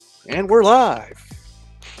And we're live.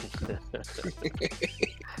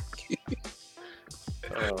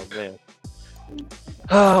 Oh man.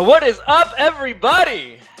 What is up,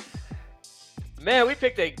 everybody? Man, we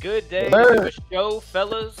picked a good day to do a show,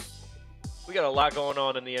 fellas. We got a lot going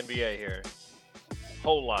on in the NBA here.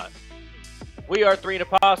 Whole lot. We are 3 and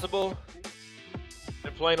Impossible.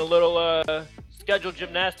 Been playing a little scheduled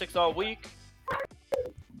gymnastics all week.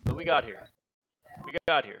 But we got here.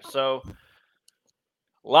 So,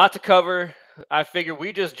 a lot to cover. I figure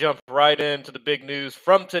we just jump right into the big news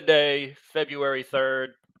from today, February 3rd.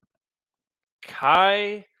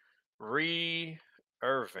 Kyrie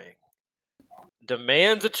Irving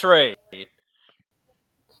demands a trade.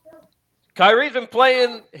 Kyrie's been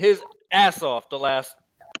playing his ass off the last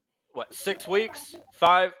 6 weeks,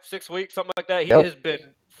 5-6 weeks, something like that. He has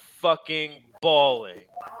been fucking balling.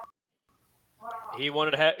 He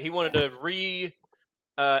wanted to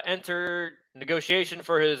enter negotiation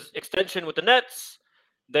for his extension with the Nets.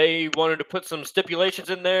 They wanted to put some stipulations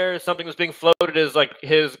in there. Something was being floated as like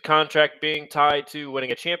his contract being tied to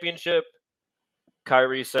winning a championship.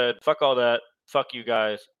 Kyrie said, "Fuck all that. Fuck you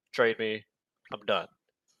guys. Trade me. I'm done."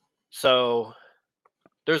 So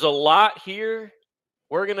there's a lot here.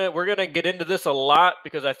 We're gonna get into this a lot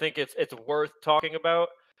because I think it's worth talking about.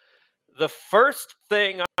 The first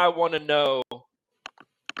thing I want to know: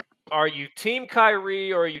 are you team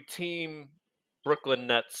Kyrie or are you team Brooklyn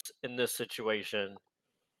Nets in this situation?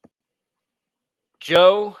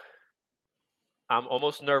 Joe, I'm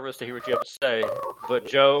almost nervous to hear what you have to say, but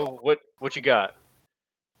Joe, what you got?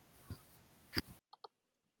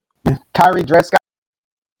 Kyrie Dress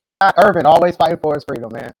Scott Irvin always fighting for his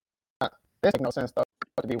freedom, man. This makes no sense though.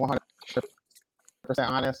 To be 100%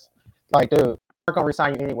 honest, like, dude, they're gonna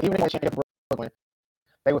resign you anyway. Even if they champion Brooklyn,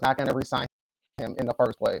 they was not gonna resign him in the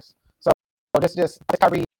first place. So this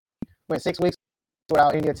Kyrie went 6 weeks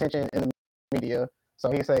without any attention in the media.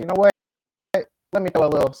 So he said, you know what? Let me throw a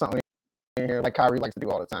little something in here, like Kyrie likes to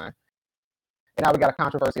do all the time. And now we got a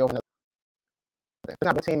controversy over this. It's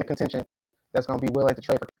not the team in contention that's gonna be willing to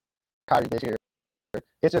trade for Kyrie this year.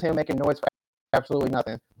 It's just him making noise for absolutely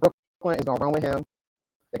nothing. Brooklyn is gonna run with him.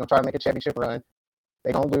 They're gonna try to make a championship run.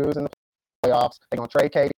 They're gonna lose in the playoffs. They're gonna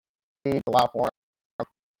trade KD to allow for him.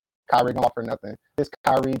 Kyrie gonna offer nothing. This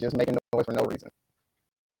Kyrie just making noise for no reason.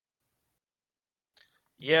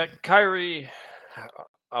 Yeah, Kyrie.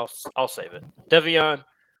 I'll save it. Devion,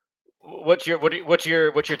 what's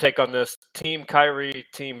your take on this? Team Kyrie,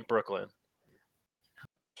 team Brooklyn.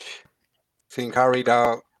 Team Kyrie,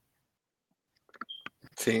 dog.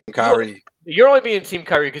 Team Kyrie. You're only being team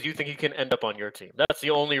Kyrie because you think he can end up on your team. That's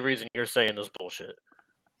the only reason you're saying this bullshit.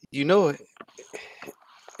 You know it.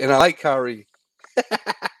 And I like Kyrie.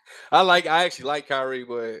 I actually like Kyrie,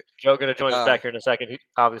 but Joe gonna join us back here in a second. He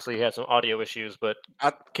obviously had some audio issues, but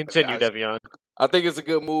continue, Devion. I think it's a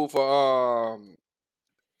good move for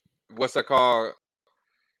what's that called?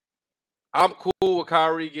 I'm cool with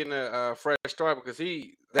Kyrie getting a fresh start because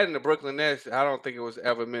that in the Brooklyn Nets, I don't think it was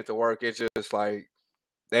ever meant to work. It's just like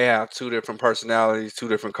they have two different personalities, two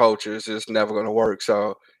different cultures. It's never going to work.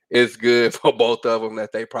 So it's good for both of them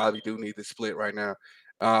that they probably do need to split right now.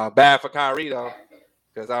 Bad for Kyrie though,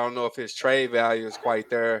 because I don't know if his trade value is quite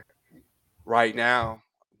there right now,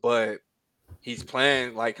 but he's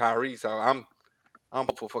playing like Kyrie. So I'm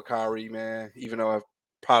hopeful for Kyrie, man. Even though it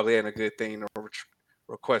probably ain't a good thing to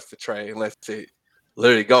request a trade unless it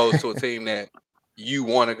literally goes to a team that you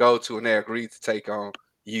want to go to and they agree to take on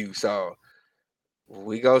you. So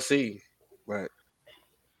we go see, but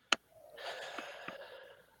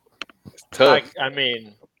it's tough. I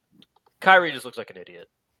mean, Kyrie just looks like an idiot.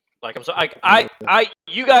 Like I'm so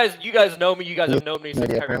you guys know me. You guys have known me since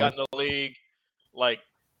Kyrie got in the league. Like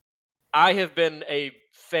I have been a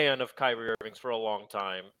fan of Kyrie Irving's for a long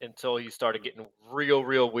time until he started getting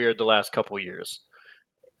real weird the last couple of years.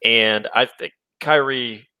 And I think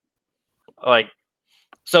Kyrie,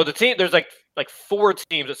 so the team, there's like 4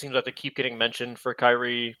 teams it seems like they keep getting mentioned for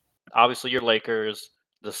Kyrie. Obviously, your Lakers,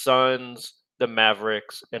 the Suns, the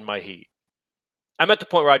Mavericks, and my Heat. I'm at the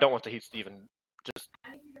point where I don't want the Heat to even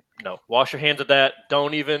wash your hands of that.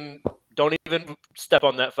 Don't even step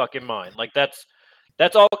on that fucking mine. Like that's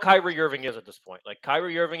all Kyrie Irving is at this point. Like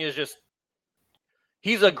Kyrie Irving is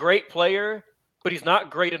he's a great player, but he's not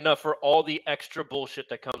great enough for all the extra bullshit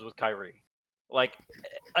that comes with Kyrie. Like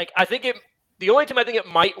I think the only team I think it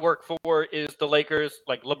might work for is the Lakers.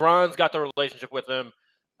 Like LeBron's got the relationship with him.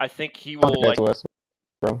 I think he will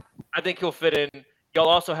I think he'll fit in. Y'all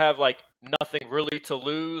also have nothing really to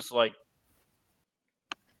lose. Like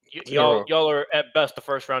y'all are at best the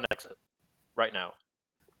first round exit right now.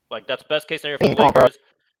 Like that's best case scenario for the Lakers.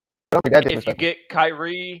 If you get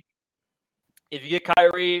Kyrie, if you get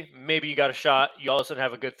Kyrie, maybe you got a shot. You also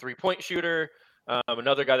have a good 3-point shooter,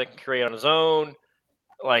 another guy that can create on his own.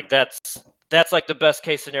 Like that's like the best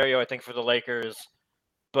case scenario, I think, for the Lakers.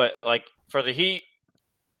 But like for the Heat,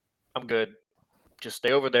 I'm good. Just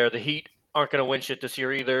stay over there. The Heat aren't going to win shit this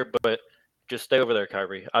year either, but just stay over there,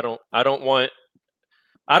 Kyrie. I don't want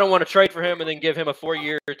to trade for him and then give him a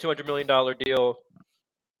 4-year, $200 million deal.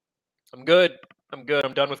 I'm good.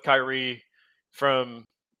 I'm done with Kyrie from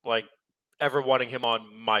like ever wanting him on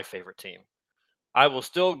my favorite team. I will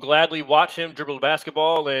still gladly watch him dribble the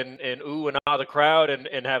basketball and ooh and ah the crowd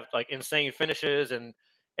and have like insane finishes and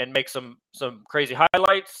make some crazy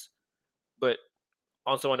highlights, but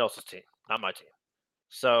on someone else's team, not my team.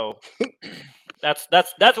 So that's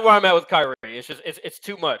where I'm at with Kyrie. It's just it's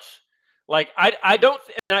too much. Like I don't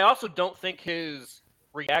and I also don't think his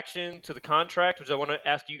reaction to the contract, which I want to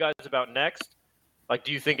ask you guys about next. Like,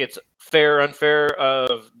 do you think it's fair or unfair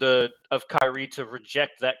of Kyrie to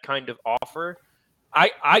reject that kind of offer?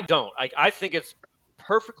 I don't. I think it's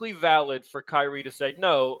perfectly valid for Kyrie to say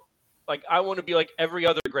no. Like, I want to be like every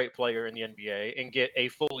other great player in the NBA and get a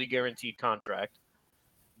fully guaranteed contract,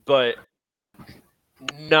 but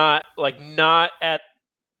not at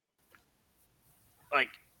like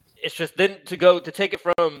it's just then to take it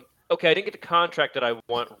from okay, I didn't get the contract that I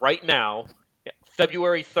want right now,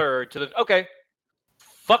 February 3rd to the okay,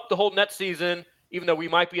 fuck the whole Nets season, even though we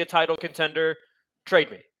might be a title contender, trade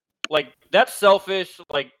me. Like, that's selfish.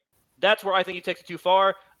 Like, that's where I think he takes it too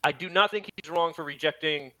far. I do not think he's wrong for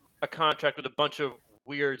rejecting a contract with a bunch of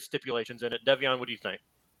weird stipulations in it. Devion, what do you think?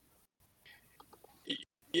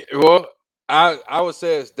 Yeah, well, I would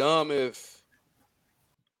say it's dumb if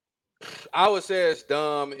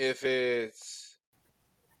it's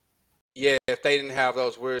if they didn't have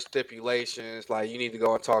those weird stipulations, like you need to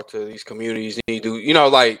go and talk to these communities, you need to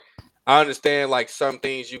like I understand like some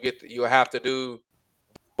things you have to do.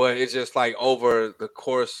 But it's just like over the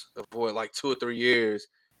course of like 2 or 3 years,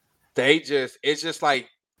 it's just like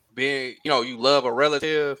being, you love a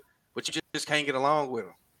relative, but you just can't get along with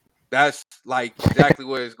them. That's like exactly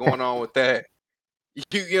what is going on with that. You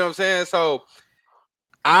know what I'm saying? So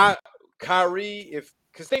Kyrie,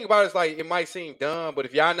 because think about it, it's like it might seem dumb, but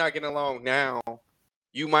if y'all not getting along now,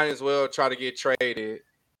 you might as well try to get traded,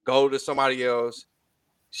 go to somebody else,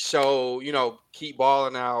 show, keep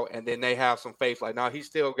balling out, and then they have some faith. Like, no, he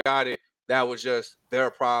still got it. That was just their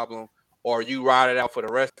problem. Or you ride it out for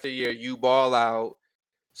the rest of the year, you ball out.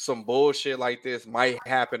 Some bullshit like this might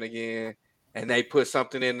happen again, and they put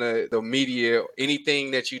something in the media.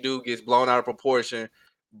 Anything that you do gets blown out of proportion.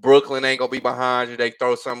 Brooklyn ain't gonna be behind you. They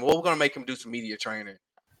throw something. Well, we're gonna make him do some media training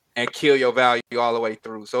and kill your value all the way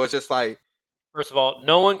through. So it's just like, first of all,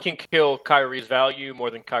 no one can kill Kyrie's value more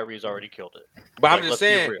than Kyrie's already killed it. But I'm just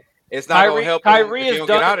saying, it's not going to help him if he don't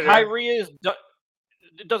get out of there. Kyrie is done.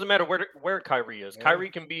 It doesn't matter where Kyrie is. Yeah. Kyrie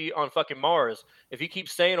can be on fucking Mars. If he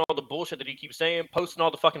keeps saying all the bullshit that he keeps saying, posting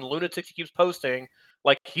all the fucking lunatics he keeps posting,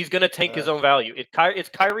 like he's going to tank his own value. It's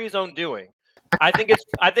Kyrie's own doing. I think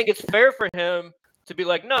it's fair for him to be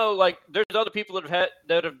like, no, like there's other people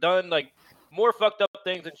that have done like more fucked up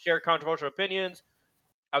things and share controversial opinions.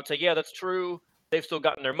 I would say, yeah, that's true. They've still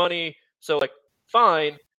gotten their money, so like,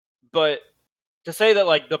 fine. But to say that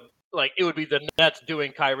it would be the Nets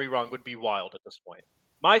doing Kyrie wrong would be wild at this point.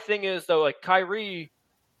 My thing is though, like Kyrie,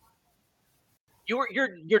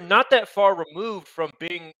 you're not that far removed from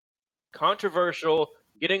being controversial,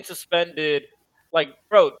 getting suspended. Like,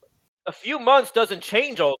 bro, a few months doesn't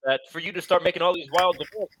change all that for you to start making all these wild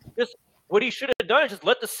demands. Just what he should have done is just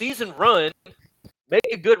let the season run, make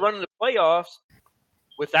a good run in the playoffs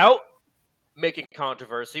without making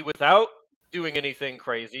controversy, without doing anything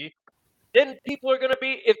crazy. Then people are going to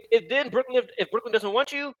be if Brooklyn doesn't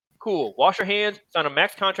want you, cool. Wash your hands, sign a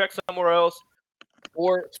max contract somewhere else,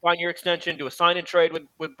 or sign your extension, do a sign and trade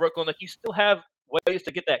with Brooklyn. Like, you still have ways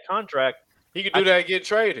to get that contract. He could do that and get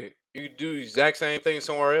traded. You could do the exact same thing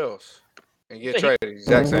somewhere else and get traded.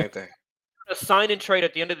 Exact same thing. A sign and trade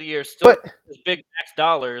at the end of the year, still big max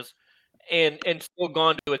dollars, and still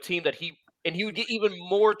gone to a team that he would get even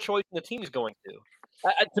more choice than the team he's going to.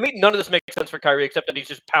 To me, none of this makes sense for Kyrie except that he's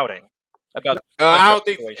just pouting about. I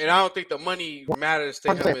don't think the money matters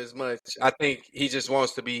to him as much. I think he just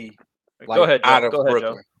wants to be out of Brooklyn.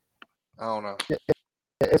 Joe. I don't know.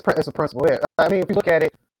 It's a principle. Yeah. I mean, if you look at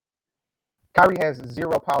it, Kyrie has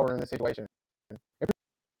zero power in this situation. If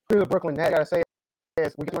you're the Brooklyn Nets, I gotta say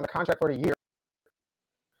is we get on the contract for the year.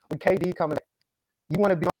 When KD coming, you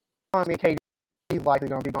want to be on me. KD's likely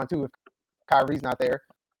going to be gone too if Kyrie's not there.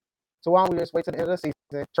 So why don't we just wait to the end of the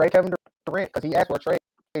season, trade Kevin Durant, because he asked for a trade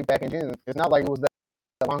back in June. It's not like it was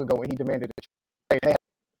that long ago when he demanded a trade. They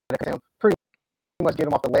had him pretty much get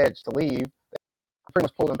him off the ledge to leave. They pretty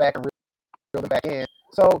much pulled him back and reeled him back in.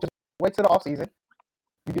 So just wait till the offseason.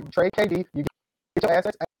 You get trade KD, you get your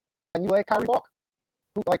assets, and you let Kyrie walk.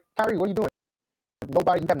 Like, Kyrie, what are you doing?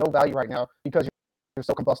 You have no value right now because you're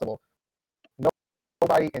so combustible.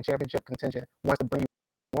 Nobody in championship contention wants to bring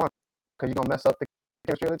you on because you're gonna mess up the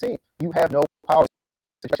chemistry of the team. You have no power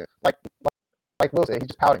situation. Like Will said, he's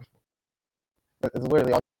just pouting. It's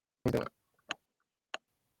literally all he's doing.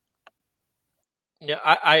 Yeah,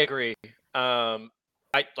 I agree. Like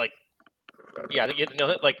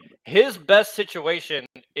his best situation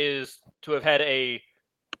is to have had a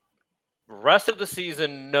rest of the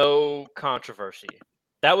season, no controversy.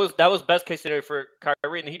 That was best case scenario for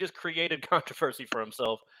Kyrie, and he just created controversy for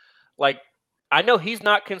himself. Like, I know he's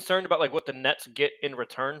not concerned about like what the Nets get in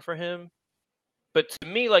return for him, but to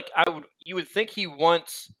me, like you would think he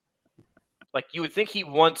wants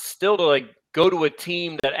still to like go to a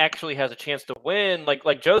team that actually has a chance to win.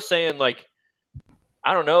 Like Joe's saying, like,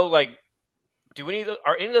 I don't know, like,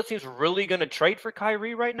 are any of those teams really going to trade for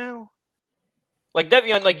Kyrie right now? Like,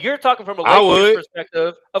 Devion, like, you're talking from a Lakers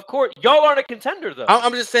perspective. Of course, y'all aren't a contender, though.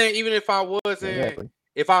 I'm just saying, even if I wasn't,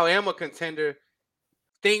 if I am a contender,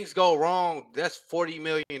 things go wrong. That's $40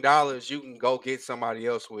 million you can go get somebody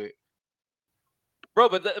else with. Bro,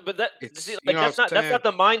 that's not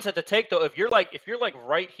the mindset to take, though. If you're like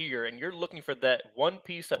right here and you're looking for that one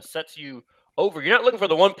piece that sets you over, you're not looking for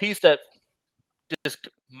the one piece that just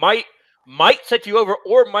might set you over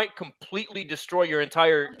or might completely destroy your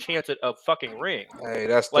entire chance at a fucking ring. Hey,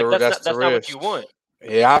 that's not risk. what you want.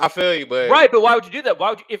 Yeah, I feel you, but right. But why would you do that?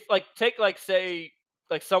 Why would you, if like take like say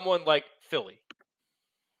like someone like Philly,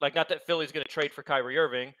 like not that Philly's going to trade for Kyrie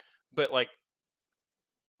Irving, but like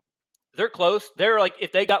they're close. They're like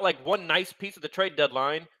if they got like one nice piece of the trade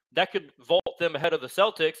deadline that could vault them ahead of the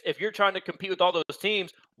Celtics. If you're trying to compete with all those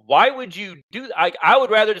teams, why would you do that? I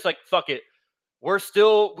would rather just like fuck it. We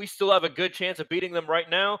still have a good chance of beating them right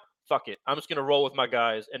now. Fuck it. I'm just going to roll with my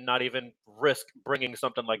guys and not even risk bringing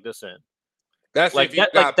something like this in. That's like if you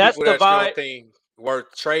got people that you don't think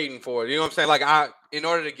worth trading for. You know what I'm saying? Like in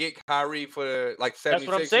order to get Kyrie for the 76ers, that's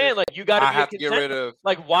what I'm saying. Like you got to have to get rid of.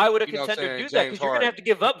 Like why would a contender do that? Because you're going to have to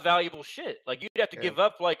give up valuable shit. Like you'd have to give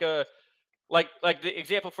up like the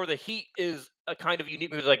example for the Heat is a kind of unique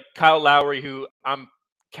because like Kyle Lowry, who I'm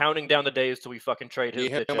counting down the days till we fucking trade his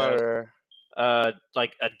bitch ass.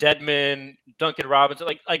 Like a Deadman, Duncan Robinson,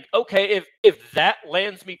 like okay, if that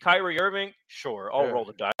lands me Kyrie Irving, sure, I'll roll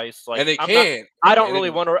the dice. Like, and I don't really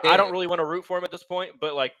want to root for him at this point,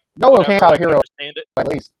 but like, no one can call a hero at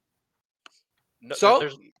least. No,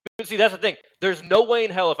 see, that's the thing. There's no way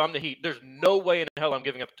in hell if I'm the Heat. There's no way in hell I'm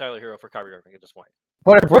giving up Tyler Hero for Kyrie Irving at this point.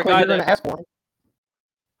 But if Brooklyn, you're going to ask for him.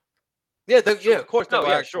 Yeah, of course.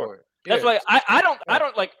 Sure. That's why I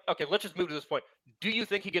don't like. Okay, let's just move to this point. Do you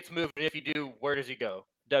think he gets moved? And if you do, where does he go?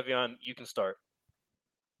 Devion, you can start.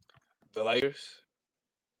 The Lakers.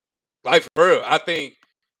 Like for real, I think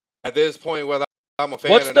at this point, whether I'm a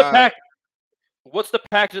fan or not. What's the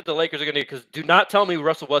package that the Lakers are going to need? Because do not tell me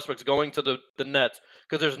Russell Westbrook's going to the Nets.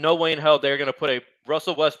 Because there's no way in hell they're going to put a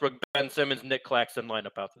Russell Westbrook, Ben Simmons, Nick Claxton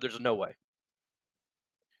lineup out there. There's no way.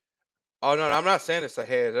 Oh no, I'm not saying it's a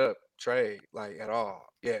head up trade like at all.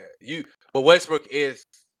 Yeah, but Westbrook is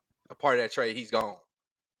a part of that trade. He's gone.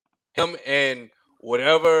 Him and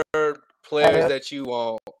whatever players that you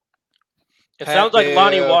want. It sounds like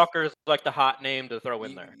Lonnie Walker is like the hot name to throw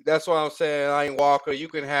in there. That's what I'm saying. Lonnie Walker. You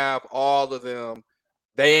can have all of them.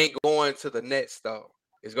 They ain't going to the Nets though.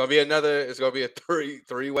 It's gonna be a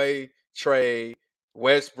three-way trade.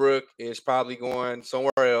 Westbrook is probably going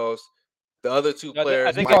somewhere else. The other two players,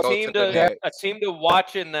 I think might a team to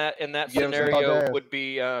watch in that scenario would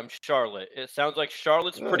be Charlotte. It sounds like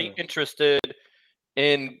Charlotte's pretty interested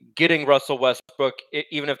in getting Russell Westbrook,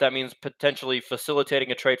 even if that means potentially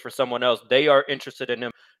facilitating a trade for someone else. They are interested in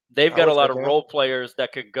him. They've got a lot of role players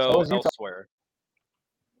that could go elsewhere.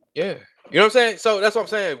 Yeah, you know what I'm saying. So that's what I'm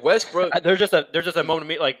saying. Westbrook. There's just a moment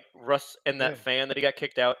to me like Russ and that fan that he got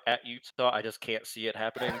kicked out at Utah. I just can't see it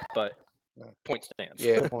happening, but. Point stands.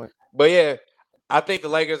 Yeah, but yeah, I think the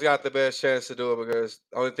Lakers got the best chance to do it because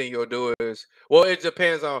the only thing you'll do is, well, it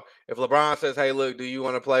depends on if LeBron says, "Hey, look, do you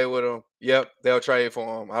want to play with him?" Yep, they'll trade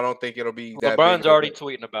for him. I don't think it'll be that. LeBron's already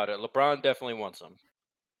tweeting about it. LeBron definitely wants him,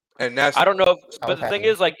 and that's I don't know, but the thing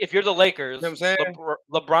is, like, if you're the Lakers, you know what I'm saying?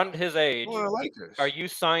 LeBron at his age, are you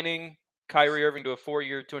signing Kyrie Irving to a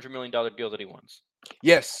 4-year, $200 million deal that he wants?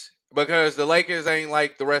 Yes. Because the Lakers ain't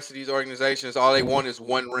like the rest of these organizations. All they want is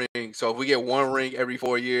one ring. So if we get one ring every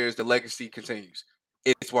 4 years, the legacy continues.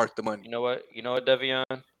 It's worth the money. You know what, Devion?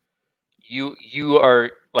 You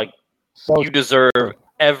are like you deserve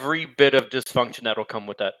every bit of dysfunction that'll come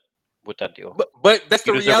with that deal. But that's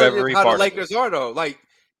the You deserve reality of every how the part of it. Lakers are, though. Like,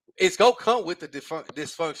 it's gonna come with the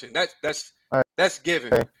dysfunction. That's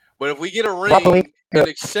given. Okay. But if we get a Rob ring Pelinka. in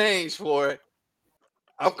exchange for it,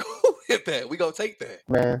 I'm cool with that. We gonna take that.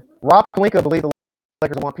 Man, Rob Pelinka believed the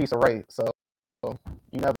Lakers were one piece of Ray, so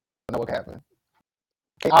you never know what happened.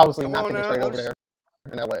 They obviously Come not on getting now. traded over there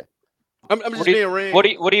in LA. I'm just being ring. What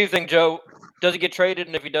do you think, Joe? Does he get traded,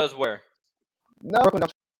 and if he does, where? No, Brooklyn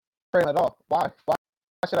don't trade him at all. Why? Why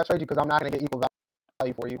should I trade you? Because I'm not going to get equal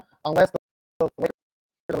value for you unless the Lakers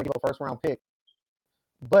don't give a first round pick.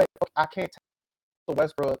 But I can't take the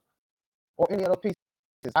Westbrook or any other pieces.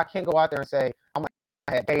 I can't go out there and say I'm going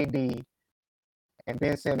to have KD and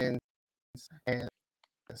Ben Simmons and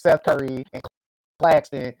Seth Curry and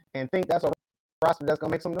Claxton and think that's a roster that's going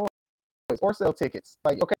to make some noise or sell tickets.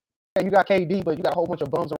 Like, okay, you got KD, but you got a whole bunch of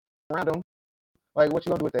bums around him. Like, what you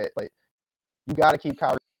going to do with that? Like, you got to keep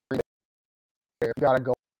Kyrie there. You got to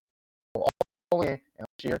go all in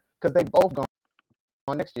next year because they both gone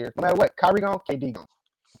next year. No matter what, Kyrie gone, KD gone.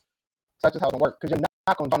 So that's just how it's going to work because you're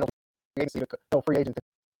not going to draw no free agent to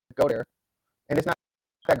go there. And it's not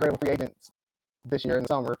that great of free agents this year in the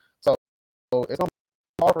summer. So it's going to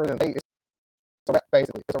be hard for them. It's a wrap,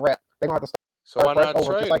 basically. It's a wrap. They're going to have to So why start not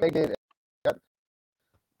over trade? just like they did.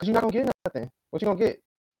 Because you're not going to get nothing. What you going to get?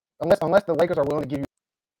 Unless the Lakers are willing to give you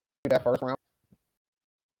that first round.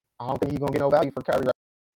 I don't think you're going to get no value for Kyrie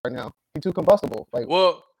right now. He's too combustible. Like,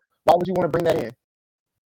 Well, why would you want to bring that in?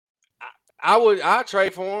 I'd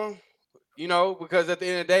trade for him. You know, because at the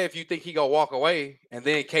end of the day, if you think he gonna walk away and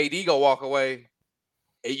then KD go walk away,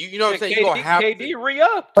 you know what I'm saying? You gonna have KD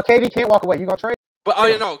re-up. But KD can't walk away. You gonna trade? But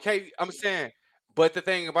you know, I'm saying. But the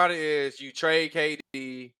thing about it is, you trade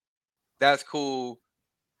KD. That's cool.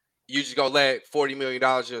 You just gonna let $40 million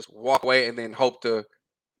just walk away and then hope to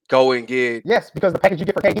go and get. Yes, because the package you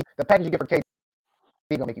get for KD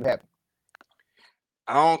gonna make you happy.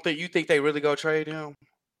 I don't think you think they really go trade him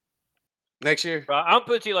next year. Bro, I'm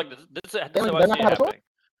putting it to you like this. This is how They're I not see it gonna have a happening.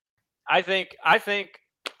 I think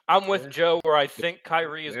I'm with Joe where I think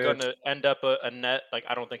Kyrie is going to end up a net. Like,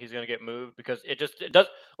 I don't think he's going to get moved because it does.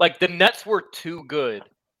 Like, the Nets were too good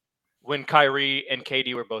when Kyrie and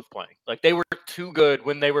KD were both playing. Like, they were too good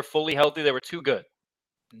when they were fully healthy. They were too good.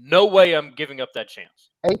 No way I'm giving up that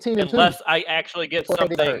chance. 18 and 2. Unless I actually get Before KD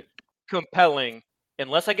got something hurt. compelling.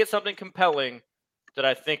 Unless I get something compelling that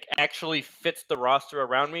I think actually fits the roster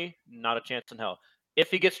around me, not a chance in hell. If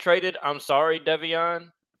he gets traded, I'm sorry, Devion.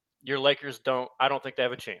 Your Lakers I don't think they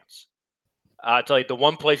have a chance. I tell you, the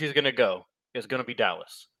one place he's going to go is going to be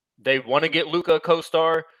Dallas. They want to get Luka a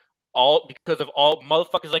co-star all because of all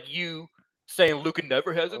motherfuckers like you saying Luka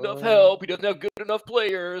never has enough help. He doesn't have good enough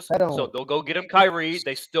players. So they'll go get him Kyrie.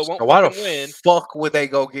 They still won't why the win. fuck would they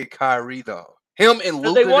go get Kyrie though? Him and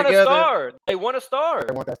Luka They want together. a star. They want a star.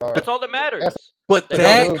 They want that star. That's all that matters. But They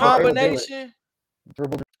that don't do it. combination.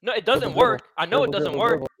 No, it doesn't work. I know it doesn't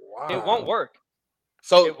work. Wow. It won't work.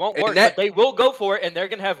 So It won't work. That, But they will go for it, and they're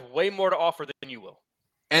gonna have way more to offer than you will.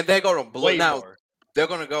 and they're gonna blow Way now. more. They're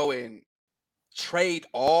gonna go and trade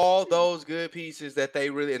all those good pieces that they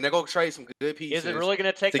really, and they're gonna trade some good pieces. Is it really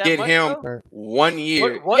gonna take to that get much, him though? 1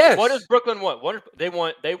 year? What Yes. does Brooklyn want? They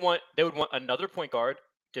would want another point guard,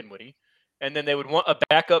 Dinwiddie, and then they would want a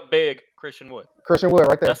backup big, Christian Wood. Christian Wood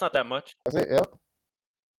right there. That's not that much. That's it. Yep.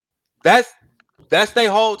 That's their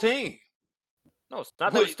whole team. No, it's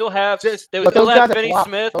not. They would still have. Just They would But still those have guys are Finney flop.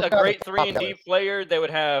 Smith, Those a guys are great flop 3-and-D guys. player. They would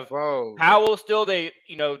have bro. Powell still.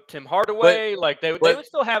 Tim Hardaway. They would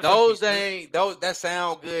still have some Those pieces. that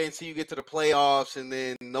sound good until you get to the playoffs, and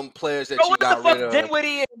then them players that Bro, you what the got fuck, rid of.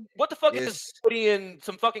 Dinwiddie? What the fuck is is- Dinwiddie and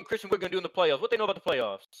some fucking Christian Wood gonna do in the playoffs? What they know about the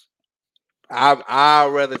playoffs? I'd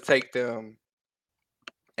rather take them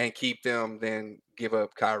and keep them than give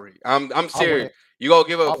up Kyrie. I'm I'll win serious. it. You gonna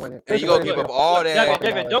give I'll up win it. and you gonna Listen, give up listen. all that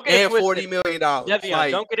Devin, don't get it and twisted. $40 million. Devion,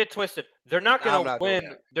 Like, don't get it twisted. They're not I'm gonna not doing win.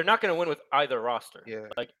 that. They're not gonna win with either roster. Yeah.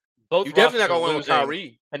 Like both. You definitely not rosters gonna win with losing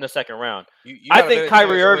Kyrie. in the second round. You I got a think better Kyrie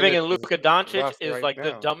chance of Irving winning and this Luka Doncic roster is right like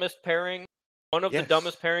the now. dumbest pairing, one of the Yes.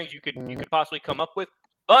 dumbest pairings you could possibly come up with.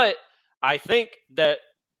 But I think that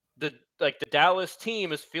the Dallas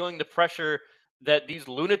team is feeling the pressure that these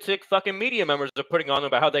lunatic fucking media members are putting on them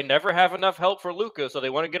about how they never have enough help for Luka, so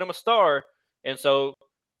they want to get him a star. And so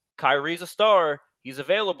Kyrie's a star. He's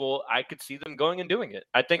available. I could see them going and doing it.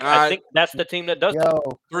 I think that's the team that does it.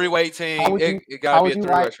 Yo, Three-way How team. would you- It how gotta would be a you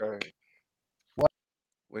three-way like- trade. What-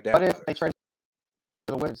 With what that, if they trade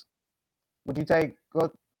for the Wizards? Would you take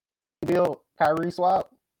Bill Kyrie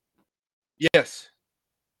swap? yes.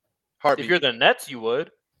 If Heartbeat. you're the Nets, you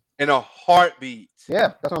would. In a heartbeat. Yeah,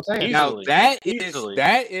 that's what I'm saying. Easy. Now Easily. that Easily.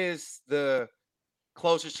 is the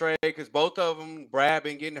closest trade because both of them, Brad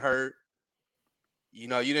been getting hurt. You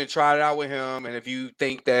know, you didn't try it out with him, and if you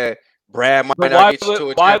think that Brad might But not get you to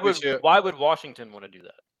a championship, why would Washington want to do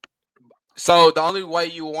that? so the only way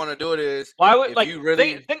you want to do it is Why would if like you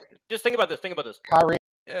really just think about this. Think about this. Kyrie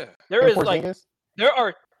yeah. There and is like Porzingis. there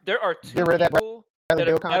are two Get rid of that people Bradley that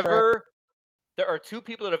Beal have contract. ever there are two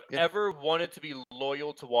people that have Yeah. ever wanted to be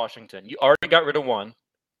loyal to Washington. You already got rid of one.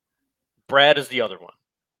 Brad is the other one.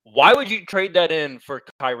 Why would you trade that in for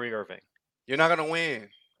Kyrie Irving? You're not gonna win.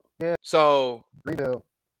 Yeah. So Rebuild.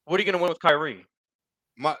 What are you gonna win with Kyrie?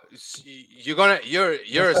 you're Let's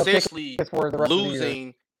pick essentially it for the rest of the year.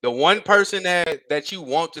 losing the one person that you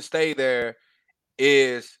want to stay there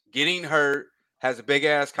is getting hurt, has a big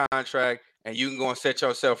ass contract, and you can go and set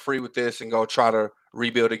yourself free with this and go try to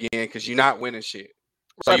rebuild again because you're not winning shit.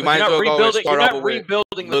 So Right, you but might you're as not well go and rebuilding. start You're not over with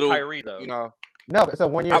rebuilding with little, Kyrie though. you know. No, it's a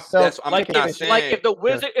 1 year self. I'm Like not if saying the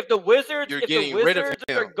Wizards you're getting rid of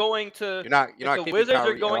are him. going to You're not the keeping Wizards are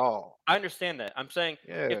Kyrie going- at all. I understand that. I'm saying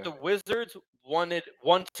Yeah. if the Wizards wanted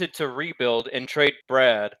to rebuild and trade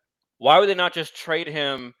Brad, why would they not just trade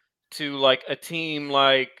him to like a team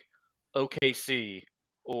like OKC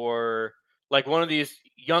or like one of these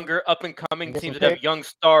younger up and coming Get some teams that have picks. young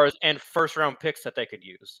stars and first round picks that they could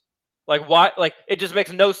use? Like why? Like it just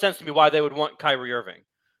makes no sense to me why they would want Kyrie Irving.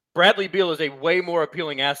 Bradley Beal is a way more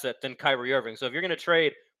appealing asset than Kyrie Irving. So if you're going to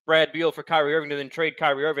trade Brad Beal for Kyrie Irving and then trade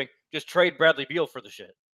Kyrie Irving, just trade Bradley Beal for the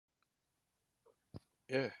shit.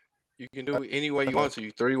 Yeah. You can do it any way you want to.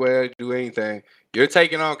 You three-way, do anything. You're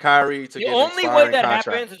taking on Kyrie to The get only an way expiring that contract.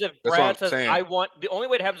 happens is if That's what Brad I'm says saying. I want. The only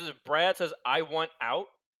way it happens is if Brad says I want out,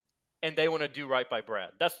 and they want to do right by Brad.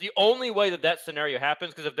 That's the only way that scenario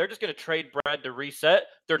happens. Because if they're just going to trade Brad to reset,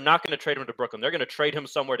 they're not going to trade him to Brooklyn. They're going to trade him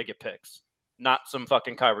somewhere to get picks, not some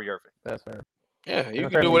fucking Kyrie Irving. That's fair. Yeah, you They're can do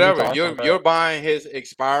trading whatever. Utah You're contract. buying his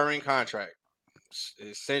expiring contract.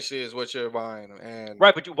 Essentially, is what you're buying. And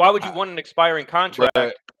Right, but why would you want an expiring contract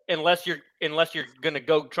but unless you're going to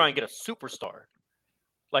go try and get a superstar,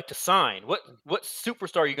 like to sign? What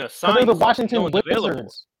superstar are you going to sign? Because they're the to something Washington no one's available?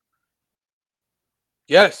 Wizards.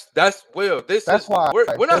 yes, that's Will. That's why we're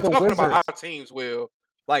not they're the talking about Wizards. our teams, Will.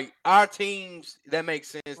 Like our teams, that makes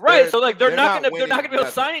sense. Right, so like they're not going to winning be able to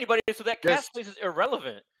nothing. sign anybody, so that cap Just- space is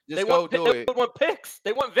irrelevant. Just They go want do they it. want picks.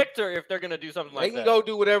 They want Victor if they're going to do something They like can that. go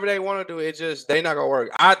do whatever they want to do. It's just they not gonna work.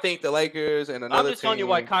 I think the Lakers and another I'm just telling you team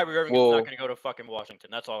why Kyrie Irving is will- not going to go to fucking Washington.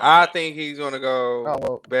 That's all. I I'm saying. think he's gonna go. Oh,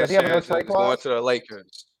 well, does Best he have no chance trade is going clause? to the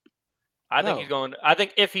Lakers. I think No. he's going. I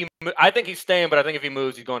think he's staying, but I think if he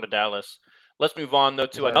moves, he's going to Dallas. Let's move on though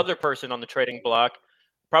to Yeah. another person on the trading block,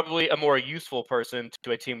 probably a more useful person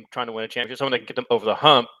to a team trying to win a championship, someone that can get them over the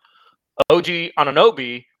hump. OG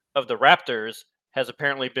Anunoby of the Raptors has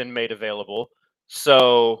apparently been made available,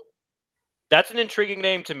 so that's an intriguing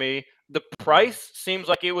name to me. The price seems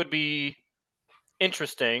like it would be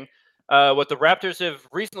interesting. What the Raptors have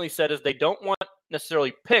recently said is they don't want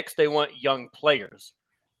necessarily picks; they want young players,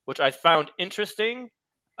 which I found interesting.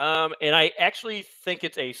 And I actually think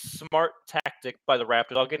it's a smart tactic by the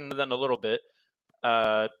Raptors. I'll get into that in a little bit.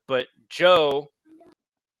 But Joe,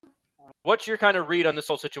 what's your kind of read on this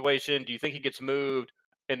whole situation? Do you think he gets moved?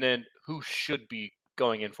 And then who should be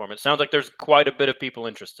going in for him? It sounds like there's quite a bit of people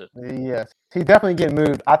interested. Yes, he's definitely getting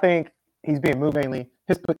moved. I think he's being moved mainly.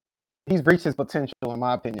 He's reached his potential, in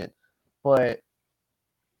my opinion. But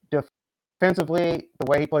defensively, the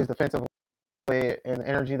way he plays defensively and the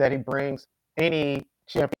energy that he brings, any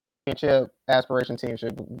championship aspiration team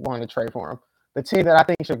should want to trade for him. The team that I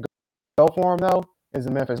think should go for him, though, is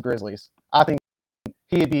the Memphis Grizzlies. I think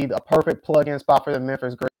he'd be a perfect plug-in spot for the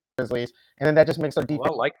Memphis Grizzlies, and then that just makes their defense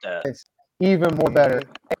I like that. even more better.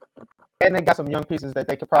 And they got some young pieces that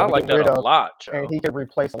they could I probably like get rid that a of, lot, Joe. and he could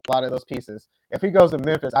replace a lot of those pieces. If he goes to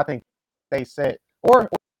Memphis, I think they set, or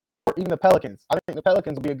even the Pelicans. I think the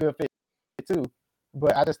Pelicans will be a good fit too.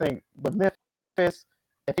 But I just think with Memphis,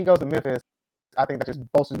 if he goes to Memphis, I think that just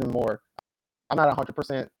bolsters them more. I'm not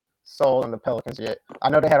 100% sold on the Pelicans yet. I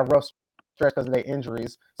know they had a rough stretch because of their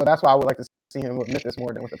injuries, so that's why I would like to see him with Memphis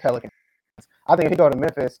more than with the Pelicans. I think if he go to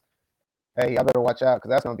Memphis, hey, I better watch out because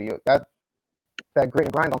that's gonna be that grit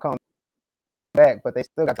and grind gonna come back. But they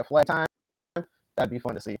still got the flat time. That'd be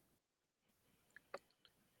fun to see.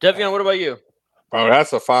 Devion, what about you? Bro,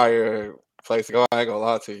 that's a fire place to go. I ain't gonna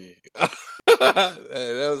lie to you.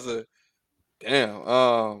 That was a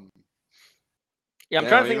damn. Yeah, I'm Damn,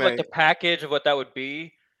 trying to you think of like may- the package of what that would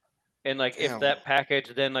be. And like if Damn. that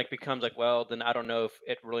package then like becomes like, well, then I don't know if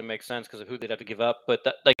it really makes sense because of who they'd have to give up. But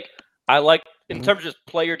that like I like in Mhm. terms of just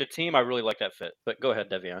player to team, I really like that fit. But go ahead,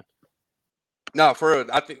 Devion. No, for real.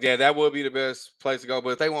 I think that would be the best place to go.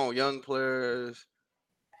 But if they want young players,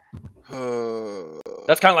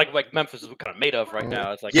 That's kind of like Memphis is kind of made of right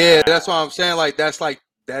now. It's like that's what I'm saying. Like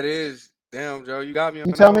that is damn, Joe. You got me.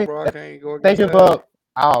 You tell me bro. I can't go they against give that. up.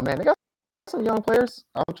 Oh man, they got some young players.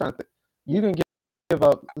 I'm trying to think. You can give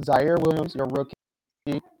up Zaire Williams, your rookie,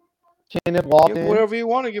 Kenneth Walton. Give whatever you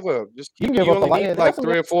want to give up. Just you can give up only a lot. need Yeah, like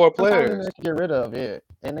 3 or 4 players. To get rid of it,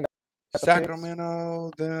 and they got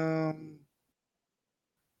Sacramento, them.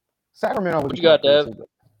 Sacramento. What you got, Dev?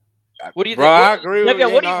 What do you Bro, think? I agree with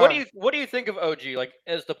you. What do you think of OG? Like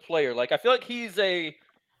as the player? Like I feel like he's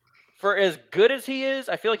for as good as he is,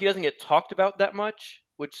 I feel like he doesn't get talked about that much,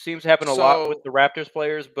 which seems to happen a lot with the Raptors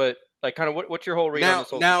players. But like, kind of what's your whole read on this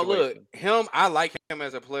whole situation? Look, him. I like him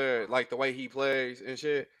as a player, like the way he plays and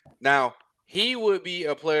shit. Now he would be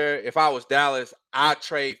a player if I was Dallas. I'd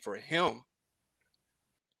trade for him.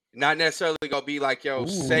 Not necessarily gonna be like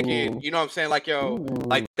second. You know what I'm saying? Like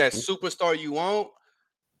like that superstar you want.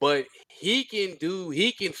 But he can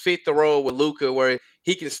fit the role with Luka where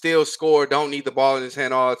he can still score, don't need the ball in his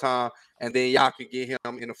hand all the time, and then y'all can get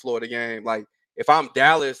him in the floor of the game. Like, if I'm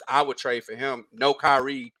Dallas, I would trade for him. No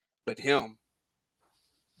Kyrie, but him.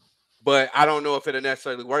 But I don't know if it'll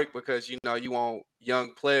necessarily work because, you want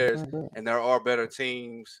young players, and there are better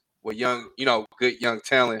teams with young, good young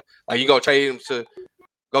talent. Like, you go trade him to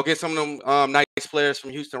go get some of them nice players from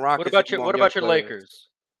Houston Rockets. What about your Lakers?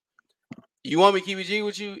 You want me to keep it G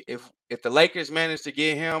with you? If the Lakers manage to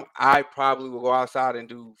get him, I probably will go outside and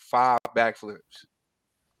do 5 backflips.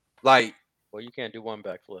 Like, well, you can't do 1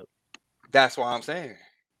 backflip. That's what I'm saying.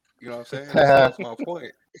 You know what I'm saying? That's my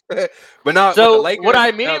point. But not so. The Lakers, what I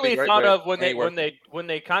immediately thought of when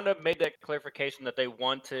they kind of made that clarification that they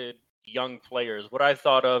wanted young players, what I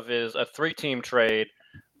thought of is a 3-team trade.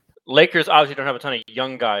 Lakers obviously don't have a ton of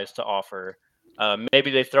young guys to offer. Maybe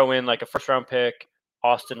they throw in like a 1st-round pick.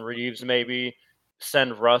 Austin Reeves, maybe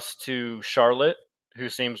send Russ to Charlotte, who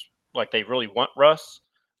seems like they really want Russ.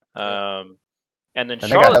 And then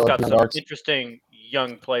Charlotte's got some interesting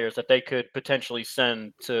young players that they could potentially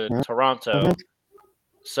send to Toronto.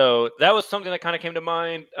 So that was something that kind of came to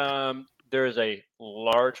mind. There is a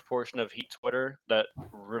large portion of Heat Twitter that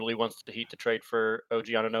really wants the Heat to trade for OG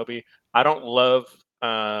Anunoby. I don't love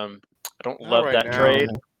that trade.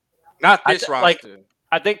 Not this roster.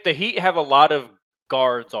 I think the Heat have a lot of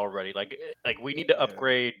guards already. Like we need to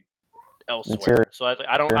upgrade elsewhere. So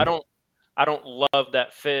I don't love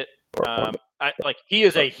that fit. He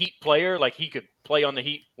is a Heat player. Like he could play on the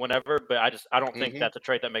Heat whenever, but I don't think that's a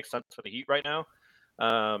trade that makes sense for the Heat right now.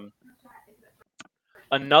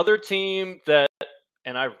 Another team that,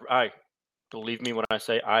 and I believe me when I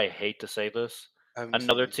say I hate to say this,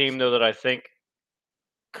 another team though that I think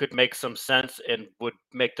could make some sense and would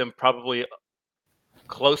make them probably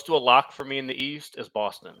close to a lock for me in the East is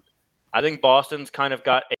Boston. I think Boston's kind of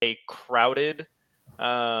got a crowded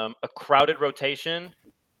rotation.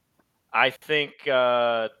 I think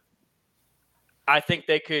they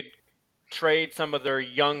could trade some of their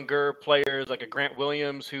younger players, like a Grant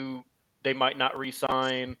Williams, who they might not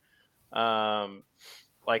re-sign.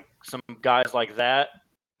 Like some guys like that,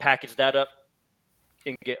 package that up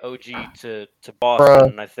and get OG to Boston.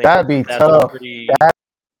 And I think that'd be tough.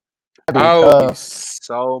 I would be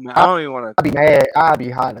so mad. I don't even want to. I'd be mad. I'd be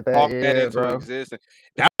hot at that. Into existence.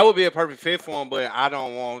 That would be a perfect fit for him, but I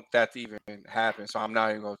don't want that to even happen. So I'm not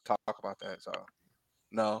even going to talk about that. So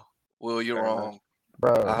no, Will, you're wrong,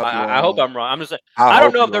 bro. I hope I'm wrong. I'm just saying. I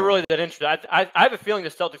don't know if they're really that interested. I have a feeling the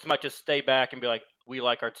Celtics might just stay back and be like, we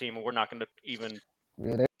like our team, and we're not going to even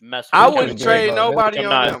mess. I wouldn't trade nobody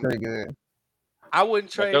on them. Good. I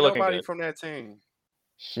wouldn't trade nobody from that team.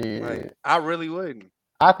 Shit, I really wouldn't.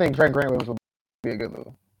 I think Grant Williams would be a good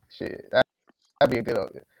move. Shit, that'd be a good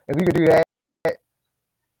move. If we could do that,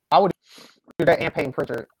 I would do that and Payton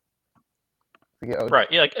Pritchard. Right.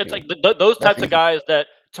 Yeah, it's like those types of guys that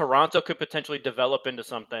Toronto could potentially develop into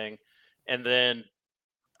something, and then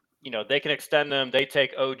they can extend them. They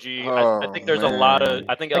take OG. I think there's a lot of.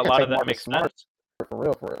 I think a lot of that makes sense. For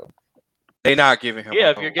real. They're not giving him.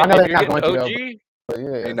 Yeah, if you're getting OG,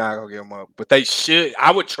 they're not gonna give him up. But they should.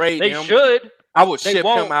 I would trade him. They should. I would ship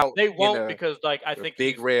him out. They won't because I think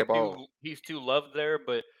he's too loved there.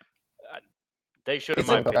 But they should.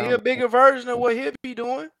 Be a bigger version of what he'd be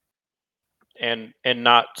doing, and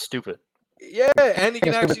not stupid. Yeah, and he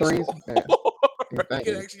can actually score. He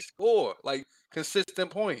can actually score like consistent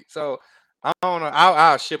points. So I don't know.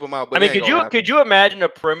 I'll ship him out. But could you imagine a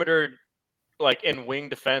perimeter like in wing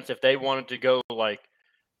defense if they wanted to go like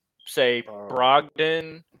say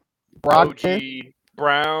Brogdon, OG,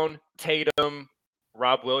 Brown, Tatum,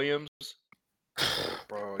 Rob Williams?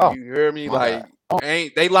 Bro, you hear me?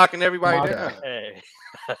 Ain't they locking everybody down? Hey,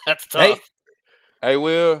 that's tough. Hey,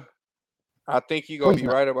 Will, I think you're gonna be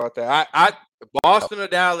right about that. I Boston or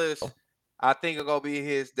Dallas, I think are gonna be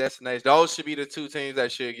his destination. Those should be the two teams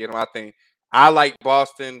that should get him. I think I like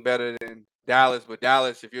Boston better than Dallas, but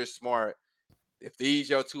Dallas, if you're smart, if these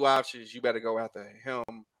your two options, you better go after him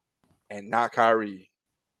and not Kyrie.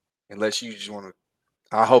 Unless you just want to.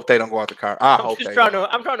 I hope they don't go after Kyrie. I'm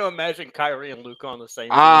trying to imagine Kyrie and Luka on the same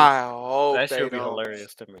team. I hope that they should be don't.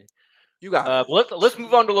 hilarious to me. You got. Let's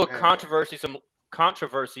move on to a little controversy. Some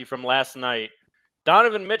controversy from last night.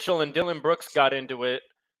 Donovan Mitchell and Dillon Brooks got into it.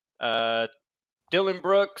 Dillon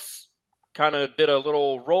Brooks kind of did a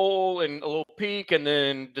little roll and a little peek, and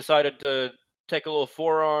then decided to take a little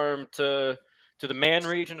forearm to the man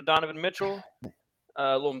region of Donovan Mitchell.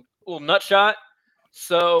 A little nut shot.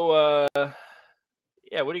 So,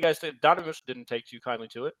 yeah, what do you guys think? Donovan Mitchell didn't take too kindly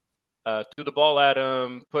to it. Threw the ball at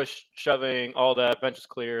him, push, shoving, all that. Bench is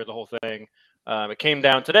clear, the whole thing. It came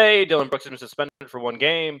down today. Dillon Brooks has been suspended for 1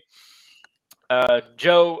 game.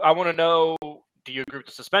 Joe, I want to know, do you agree with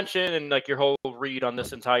the suspension and like your whole read on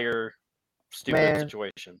this entire stupid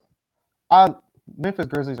situation? Memphis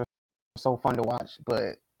Grizzlies are so fun to watch,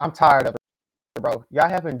 but I'm tired of it, bro. Y'all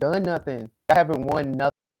haven't done nothing. Y'all haven't won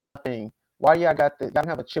nothing. Why y'all don't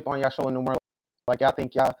have a chip on y'all shoulder no more? Like y'all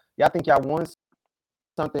think y'all won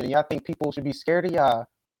something, and y'all think people should be scared of y'all.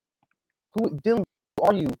 Dylan, who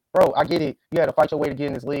are you, bro? I get it. You had to fight your way to get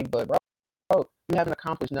in this league, but bro, you haven't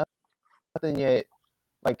accomplished nothing yet.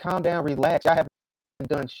 Like, calm down, relax. Y'all haven't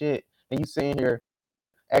done shit, and you sitting here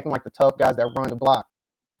acting like the tough guys that run the block.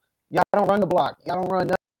 Y'all don't run the block. Y'all don't run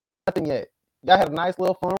nothing yet. Y'all had a nice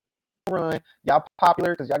little fun run. Y'all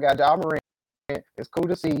popular because y'all got Ja Morant. It's cool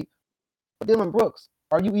to see. But Dillon Brooks,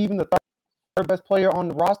 are you even the third best player on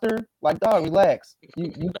the roster? Like, dog, relax.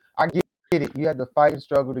 I get it. You had to fight and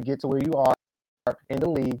struggle to get to where you are in the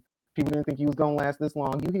league. People didn't think you was gonna last this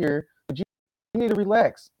long. You here, but you need to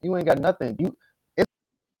relax. You ain't got nothing.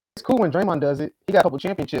 It's cool when Draymond does it. He got a couple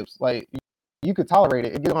championships. Like, you could tolerate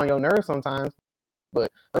it. It gets on your nerves sometimes.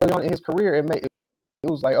 But early on in his career, it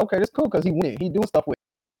was like, okay, this cool because he win. He doing stuff with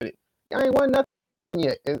it. I ain't won nothing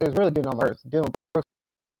yet. It's really getting on my nerves. Dillon Brooks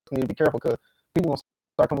need to be careful because people gonna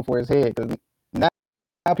start coming for his head. Because now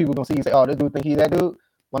people gonna see you say, oh, this dude think he that dude.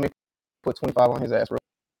 Let me put 25 on his ass real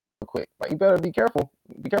quick. Like, you better be careful.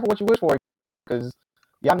 Be careful what you wish for, because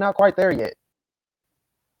y'all not quite there yet.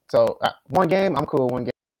 So 1 game, I'm cool. 1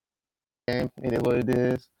 game, it is what it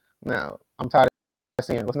is. Now I'm tired of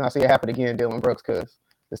seeing. Let's not see it happen again, Dillon Brooks, because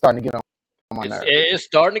it's starting to get on my nerves. It's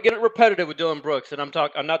starting to get repetitive with Dillon Brooks, and I'm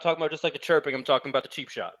not talking about just like the chirping. I'm talking about the cheap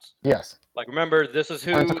shots. Yes. Like, remember, this is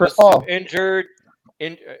who injured.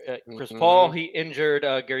 Chris Paul, he injured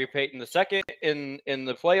Gary Payton II in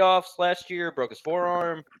the playoffs last year, broke his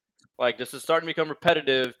forearm. Like, this is starting to become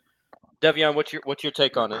repetitive. Devion, what's your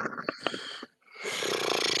take on it?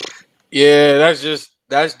 Yeah,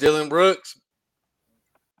 that's Dillon Brooks.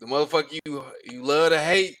 The motherfucker you love to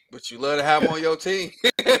hate, but you love to have on your team.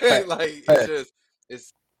 Like,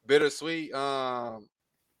 it's bittersweet.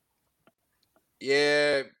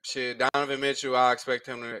 Yeah, shit. Donovan Mitchell, I expect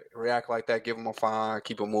him to react like that, give him a fine,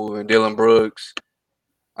 keep him moving. Dillon Brooks,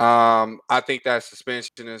 I think that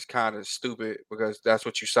suspension is kind of stupid because that's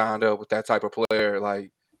what you signed up with, that type of player. Like,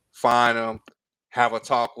 fine him, have a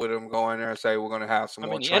talk with him, go in there and say we're gonna have some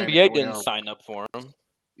more training. The NBA didn't sign up for him.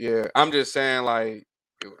 Yeah, I'm just saying, like.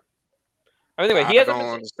 Anyway, he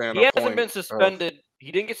hasn't been suspended.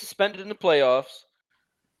 He didn't get suspended in the playoffs.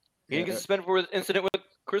 He didn't get suspended for his incident with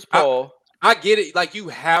Chris Paul. I get it. Like, you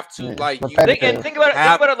have to, like, think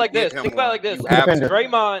about it like this. Think about it like this.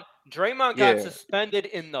 Draymond got suspended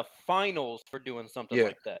in the finals for doing something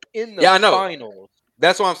like that. In the finals.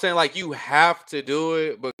 That's what I'm saying. Like, you have to do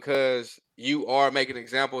it because you are making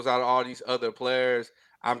examples out of all these other players.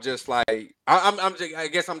 I'm just like, I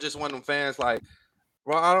guess I'm just one of them fans. Like,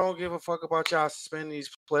 bro, I don't give a fuck about y'all suspending these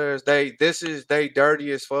players. They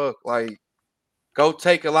dirty as fuck. Like, go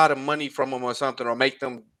take a lot of money from them or something, or make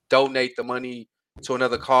them donate the money to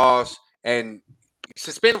another cause and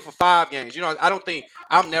suspend them for 5 games. You know,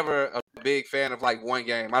 I'm never a big fan of like 1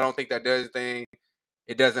 game. I don't think that does anything.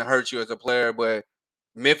 It doesn't hurt you as a player, but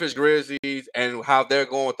Memphis Grizzlies and how they're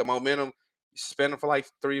going with the momentum, suspend them for like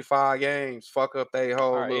 3 to 5 games. Fuck up their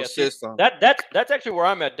whole little system. That's actually where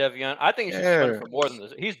I'm at, Devion. I think he should suspend for more than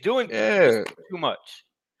this. He's doing too much.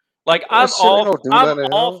 Like, I'm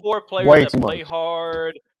all for players that play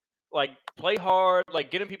hard.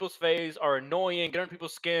 Like, get in people's face, are annoying, get on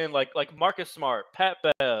people's skin, like Marcus Smart, Pat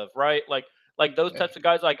Bev, right? Like those types of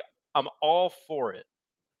guys. Like, I'm all for it,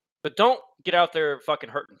 but don't get out there fucking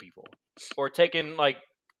hurting people or taking like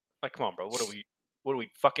come on, bro. What are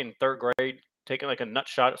we fucking 3rd grade taking like a nut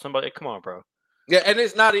shot at somebody? Come on, bro. Yeah, and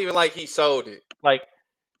it's not even like he sold it. Like,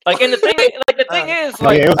 and the thing is,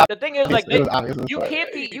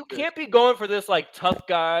 you can't be going for this like tough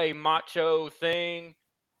guy macho thing,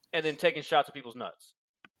 and then taking shots at people's nuts.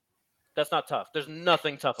 That's not tough. There's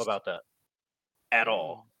nothing tough about that at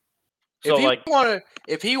all. So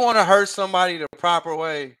if he want to hurt somebody the proper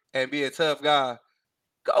way and be a tough guy,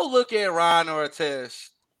 go look at Ryan Ortiz.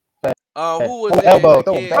 Who was elbow?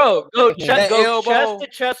 Bro, go chest to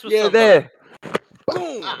chest with somebody. There. Boom.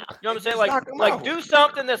 You know what I'm saying? Like do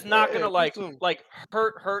something that's not gonna like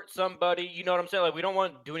hurt somebody. You know what I'm saying? Like we don't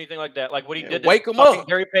want to do anything like that. Like what he did to wake him up.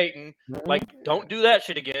 Gary Payton. Like don't do that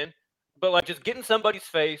shit again. But like just get in somebody's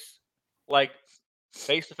face, like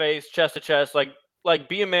face to face, chest to chest, like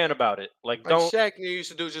be a man about it. Like don't. Shaq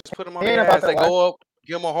used to do, just put him on the ass, like go up,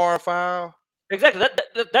 give him a hard foul. Exactly.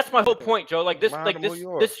 That's my whole point, Joe. Like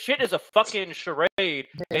this shit is a fucking charade,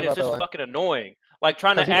 and it's just fucking annoying. Like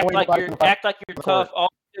trying to act like you're tough. All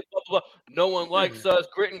blah, blah, blah. No one likes us.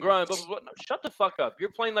 Grit and grind. Blah, blah, blah. No, shut the fuck up.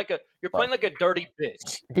 You're playing like a dirty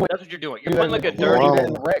bitch. That's what you're doing. You're playing like a dirty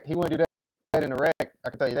bitch. He wouldn't do that in the rec. I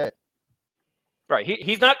can tell you that. Right.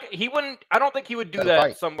 He's not. He wouldn't. I don't think he would do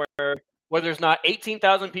that somewhere where there's not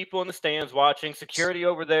 18,000 people in the stands watching, security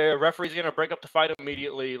over there, referee's gonna break up the fight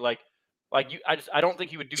immediately. I don't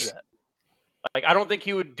think he would do that. Like, I don't think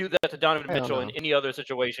he would do that to Donovan Mitchell in any other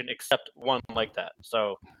situation except one like that.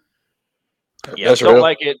 So, yeah, that's don't real.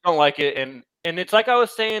 like it. And it's like I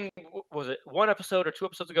was saying, was it 1 episode or 2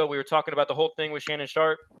 episodes ago? We were talking about the whole thing with Shannon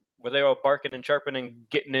Sharpe, where they were barking and chirping and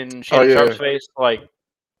getting in Shannon Sharpe's face. Like,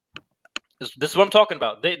 this is what I'm talking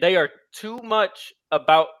about. They are too much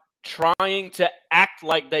about trying to act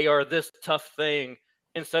like they are this tough thing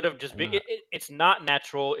instead of just being. It's not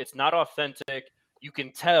natural. It's not authentic. You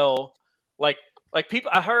can tell. Like people,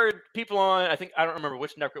 I heard people on, I don't remember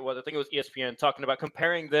which network it was. I think it was ESPN talking about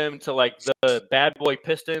comparing them to like the Bad Boy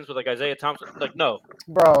Pistons with like Isaiah Thompson. Like, no,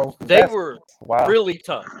 bro, they were really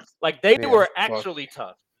tough. Like they were actually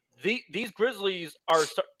tough. These Grizzlies are,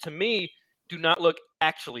 to me, do not look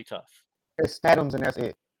actually tough. It's Adams and that's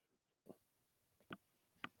it.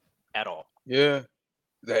 At all. Yeah.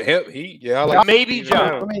 I like maybe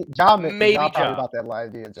Ja. Maybe Ja about that life.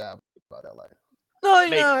 Yeah, Ja about that life. No,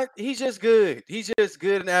 he's not. He's just good. He's just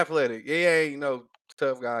good and athletic. He ain't no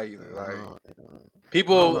tough guy either. Like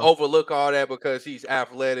people overlook all that because he's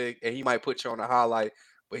athletic and he might put you on a highlight,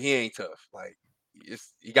 but he ain't tough. Like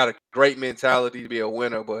he got a great mentality to be a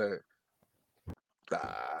winner, but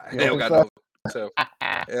he don't got no tough.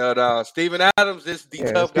 And Steven Adams is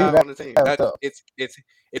the tough guy on the team.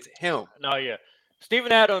 It's him. No, yeah.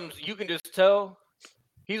 Steven Adams, you can just tell.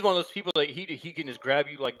 He's one of those people that he can just grab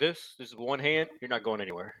you like this. This is one hand. You're not going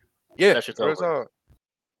anywhere. Yeah, that shit's over.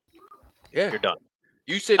 Yeah, you're done.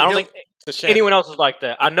 You said I don't think anyone else is like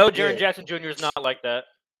that. I know Jaren Jackson Jr. is not like that.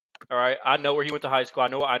 All right, I know where he went to high school.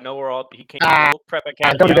 I know where all he came from. Prep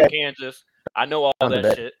Academy in Kansas. I know all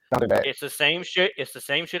that shit. It's the same shit. It's the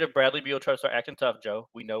same shit. If Bradley Beal tries to start acting tough, Joe,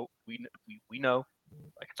 we know.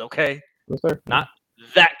 Like it's okay. Yes, not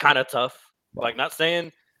that kind of tough. Like not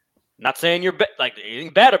saying you're like anything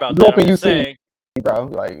bad about that. I'm saying, bro,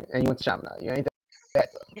 like, and you went to Chaminade. You ain't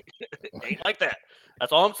that tough. Ain't like that.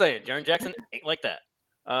 That's all I'm saying. Jaren Jackson ain't like that.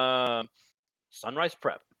 Sunrise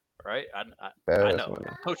Prep, right? I know.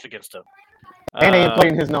 Coached against him. And they ain't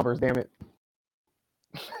playing his numbers, damn it.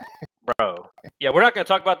 Bro. Yeah, we're not going to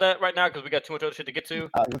talk about that right now because we got too much other shit to get to.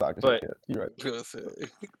 But, you're right.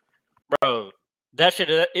 Bro, that shit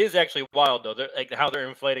is actually wild, though. Like how they're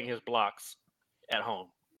inflating his blocks at home.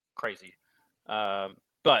 Crazy.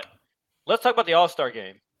 But let's talk about the All-Star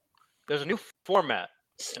game. There's a new format,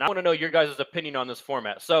 and I want to know your guys' opinion on this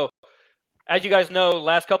format. So, as you guys know,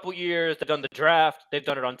 last couple years, they've done the draft. They've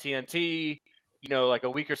done it on TNT, like a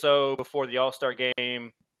week or so before the All-Star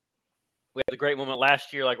game. We had the great moment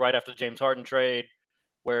last year, like right after the James Harden trade,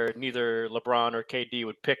 where neither LeBron or KD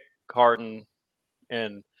would pick Harden,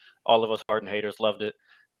 and all of us Harden haters loved it.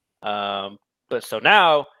 But so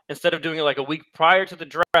now, instead of doing it like a week prior to the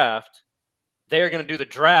draft, they're going to do the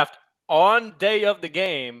draft on day of the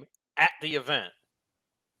game at the event.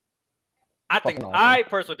 I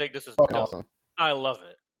personally think this is dope. Awesome. I love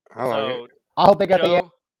it. I hope they got the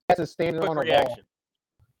asses standing on a wall.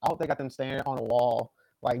 I hope they got them standing on a wall,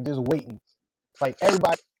 like just waiting. Like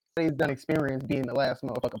everybody's done experience being the last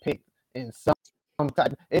motherfucker picked in some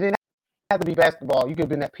type. It didn't have to be basketball. You could have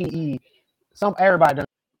been at PE. Everybody done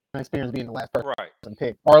experience being the last person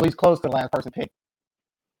picked, or at least close to the last person picked.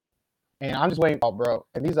 And I'm just waiting. Oh, bro,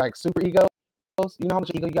 and these are like super egos. You know how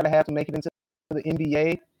much ego you got to have to make it into the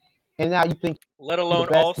NBA. And now you think, let alone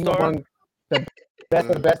All-Star, the best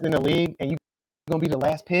of the best in the league, and you're gonna be the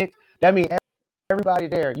last pick. That means everybody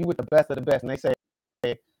there, you with the best of the best, and they say,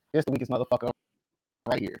 hey, this the weakest motherfucker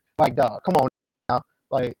right here. Like, dog, come on now.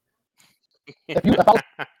 Like, if I was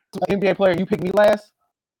an NBA player and you pick me last,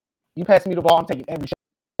 you pass me the ball, I'm taking every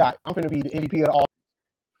shot. I'm gonna be the MVP of the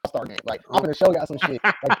All-Star game. Like, I'm gonna show y'all some shit.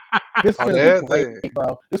 Like, this is gonna be great,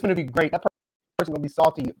 bro. This is gonna be great. That person gonna be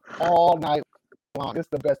salty all night long. This is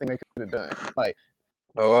the best thing they could have done. Like,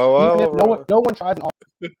 even if no one tries an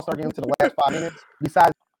All-Star game to the last 5 minutes,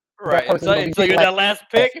 besides right. Until you're that last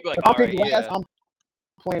pick, you'd be like, if I pick last, I'm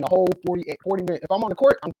playing the whole 40 minutes. If I'm on the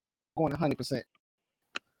court, I'm going 100%.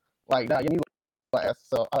 Like, nah, you need last.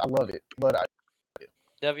 So I love it. But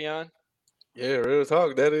Devion? Yeah, real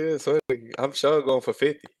talk. That is funny. I'm sure going for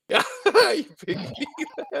 50. You pick me.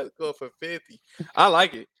 Go for 50. I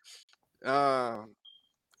like it.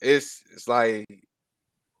 It's like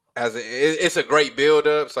it's a great build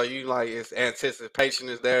up. So you like it's anticipation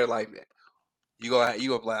is there. Like you go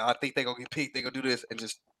like I think they gonna get picked. They gonna do this and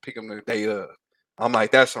just pick them the day of. I'm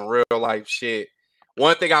like that's some real life shit.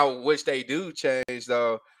 One thing I wish they do change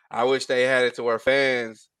though. I wish they had it to where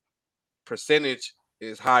fans percentage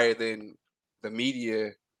is higher than the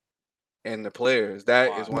media and the players.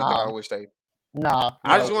 That is one thing I wish they. Nah,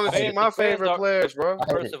 I just want to see my favorite players, bro.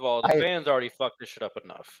 First of all, the fans already fucked this shit up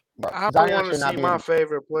enough. I want to see my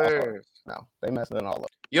favorite players. No, they messing it all up.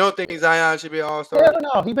 You don't think Zion should be an all-star? Hell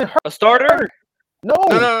no, he been hurt. A starter? No.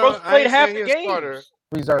 Bro's played half the games.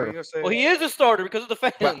 Reserve. Well, he is a starter because of the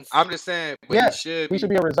fans. But I'm just saying, but he should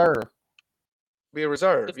be a reserve. Be a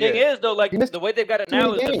reserve. The thing is, though, like the way they've got it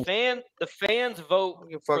now is the fans vote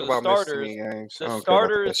for the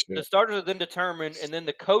starters. The starters are then determined, and then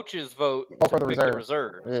the coaches vote for the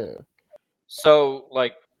reserve. Yeah. So,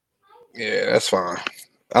 like, yeah, that's fine.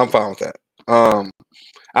 I'm fine with that. I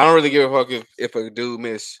don't really give a fuck if a dude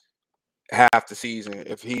miss half the season.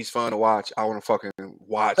 If he's fun to watch, I want to fucking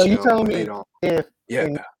watch. So you telling me if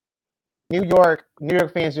New York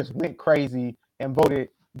fans just went crazy and voted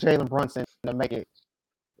Jalen Brunson to make it?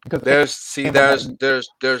 Because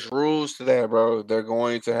there's rules to that, bro. They're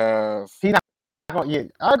going to have. He's not going. Yeah,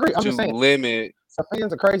 I agree. I'm just saying. Limit. The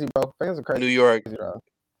fans are crazy, bro. Fans are crazy. New York. Bro.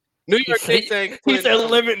 New York. He said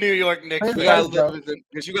limit New York Knicks.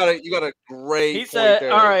 Because you got a great. He said,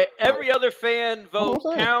 "All right, every other fan vote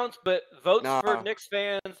counts, but votes for Knicks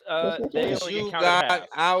fans, they only count half."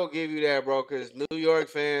 I will give you that, bro. Because New York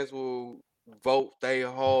fans will vote their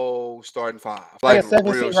whole starting five. Like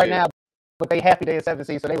 7 seed right now, but they happy they at 7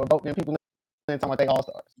 seed, so they would vote them people in talking about they all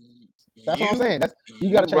stars. That's what I'm saying.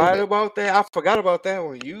 You got to change it. About that. I forgot about that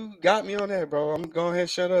one. You got me on that, bro. I'm going ahead and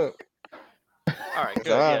shut up. All right, good.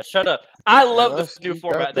 Yeah, shut up. I love this new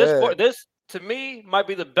format. This to me might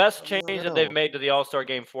be the best change that they've made to the All-Star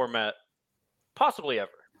Game format, possibly ever.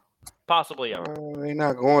 They're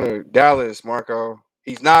not going to Dallas, Marco.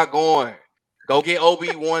 He's not going. Go get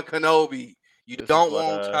Obi-Wan Kenobi. You don't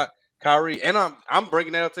want Kyrie, and I'm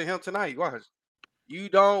bringing that up to him tonight. Watch. You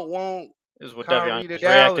don't want. This is what Devion is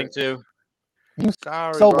reacting to.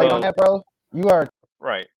 Sorry, so late on that, bro. You are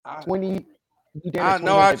right. 20. I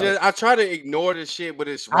know. I try to ignore this shit, but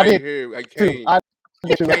it's right here. I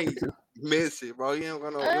can't miss it, bro. You don't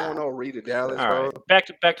want to read it, Dallas, bro. Right.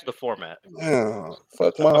 Back to the format. Yeah,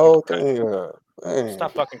 fuck my whole thing up.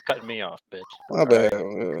 Stop fucking cutting me off, bitch. My bad.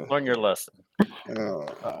 Learn your lesson.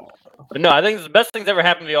 But no, I think it's the best thing's ever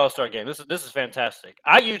happened to the All-Star Game. This is fantastic.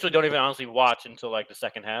 I usually don't even honestly watch until like the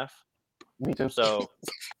second half. Me too. So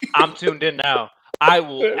I'm tuned in now. I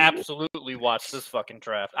will absolutely watch this fucking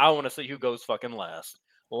draft. I want to see who goes fucking last.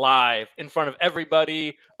 Live in front of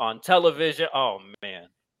everybody on television. Oh man.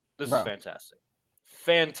 This is fantastic.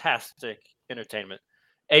 Fantastic entertainment.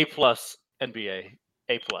 A+ NBA.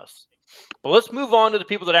 A+. But let's move on to the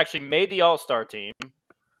people that actually made the All-Star team.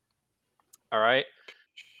 All right.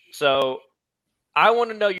 So I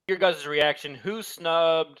want to know your guys' reaction. Who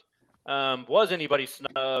snubbed? Was anybody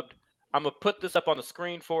snubbed? I'm going to put this up on the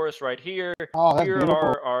screen for us right here. Here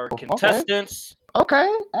are our contestants. Okay.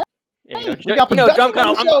 I'm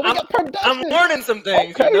learning some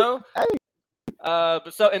things, you know?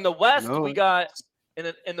 But so in the West, we got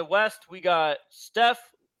in the West, we got Steph,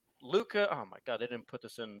 Luka. Oh my God, they didn't put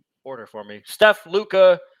this in order for me. Steph,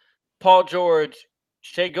 Luka, Paul George,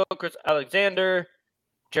 Shai Gilgeous-Alexander,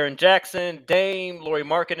 Jaren Jackson, Dame, Lauri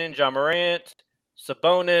Markkanen, Ja Morant,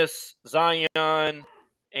 Sabonis, Zion,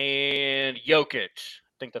 and Jokic.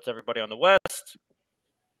 I think that's everybody on the West.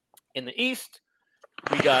 In the East,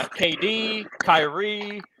 we got KD,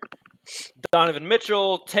 Kyrie, Donovan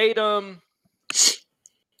Mitchell, Tatum,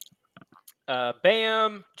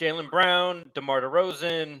 Bam, Jaylen Brown, DeMar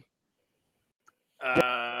DeRozan,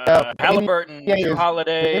 Halliburton, Jrue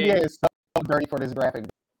Holiday. The NBA is so dirty for this graphic,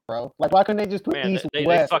 bro. Like, why couldn't they just put Man, East they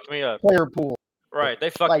West fucked me up. player pool? Right, they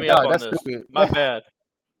fucked Like, me up dog, on that's this. stupid. My bad.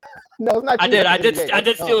 No, it's not. I you, did. it's I the did. NBA. I did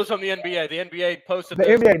That's steal this from the NBA. The NBA posted the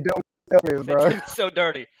this. NBA don't tell this, They bro. did it so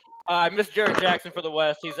dirty. I miss Jared Jackson for the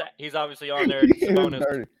West. He's obviously on there. It is Sabonis.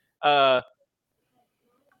 dirty. Man,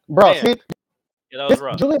 Bro, Smith, yeah, that was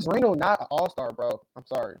rough. Julius Randle not an all-star, bro. I'm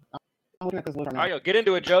sorry. I'm looking at this list right All right, now. yo, get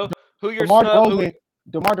into it, Joe. Who your DeMar snub? DeRozan,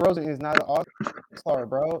 DeMar DeRozan is not an all-star,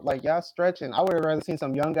 bro. Like, y'all stretching. I would have rather seen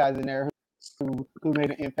some young guys in there who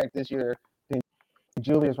made an impact this year than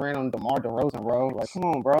Julius Randle and DeMar DeRozan, bro. Like, come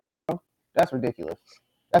on, bro. That's ridiculous.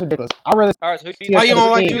 That's ridiculous. I'd rather All right, so who do see you Why us you as a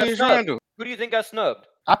don't like team. Julius Randle? Who do you think got snubbed?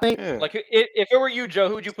 I think Yeah. Like, if it were you, Joe,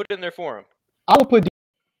 who would you put in there for him? I would put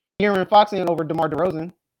De'Aaron Fox in over DeMar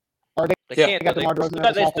DeRozan. Or they They Yeah. can't. got They, DeMar DeRozan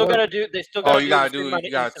as a they still small gotta forward. do. They still Oh, gotta you do. gotta the same do. amount You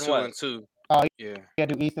of got East and 2 West. and 2. Oh, Yeah. Yeah,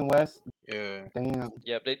 do East and West. Yeah. Damn,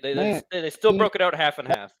 Yeah, Man, they still broke it out half and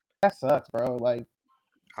half. that sucks, bro. Like,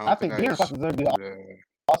 I think De'Aaron Fox deserves to be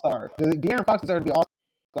all-star. De'Aaron Fox deserves to be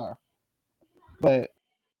all-star. But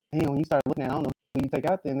man, when you start looking at, I don't know who you take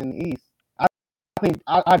out then in the East.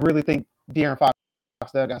 I really think De'Aaron Fox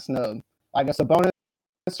still got snubbed. Like, if Sabonis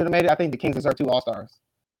should have made it, I think the Kings deserve 2 all-stars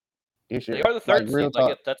this year. They are the third real seed. talk.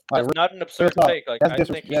 Like, that's Like, not an absurd talk. take. Like, That's I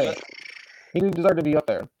think disrespect. He deserved to be up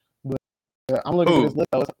there. But I'm looking Who? at this list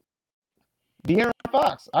though. De'Aaron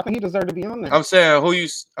Fox. I think he deserved to be on there. I'm saying who you.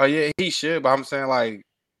 Oh yeah, he should. But I'm saying like,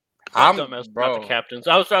 I'm dumbass about bro. the captains.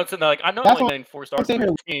 I was trying to say like I know That's only named 4 stars sitting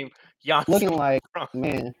on the team. Giannis. Looking like,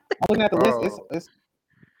 man, I'm looking at the Bro. list.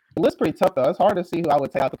 The list's pretty tough though. It's hard to see who I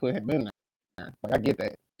would take out to put him in there. Like, I get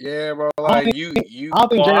that. Yeah, bro. I don't Like think- you. I don't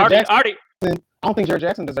think Well, Jared Jackson. already, I don't think Jared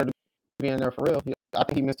Jackson deserved to be in there for real. I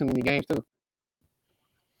think he missed too many games too.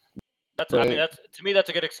 that's. I mean, that's to me. That's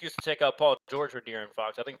a good excuse to take out Paul George or De'Aaron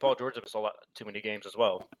Fox. I think Paul George missed a lot too many games as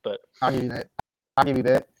well. But I'll give you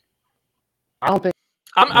that. I don't think.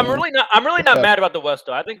 I'm really not. I'm really not Yeah. mad about the West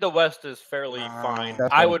though. I think the West is fairly fine.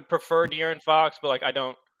 That's I fair. would prefer De'Aaron Fox, but like I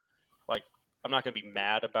don't like. I'm not gonna be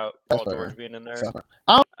mad about That's Paul fair. George being in there. So, But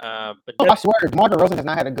I swear, DeMar DeRozan has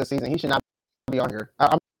not had a good season. He should not be on here.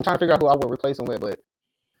 I'm trying to figure out who I would replace him with, but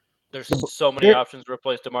there's so many There- options to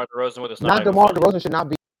replace DeMar DeRozan with. It's not not even DeMar funny. DeRozan should not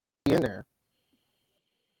be in there.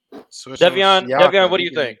 Devion, what do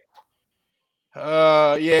you think?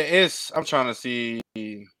 Yeah, I'm trying to see.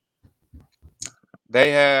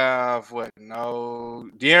 They have what? No,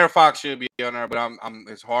 De'Aaron Fox should be on there, but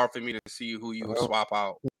it's hard for me to see who you would swap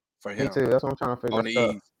out for Me him too. That's what I'm trying to figure on the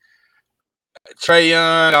out. East. Trae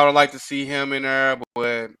Young, I would like to see him in there,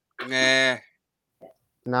 but nah.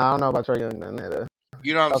 Nah, I don't know about Trae Young. None of that.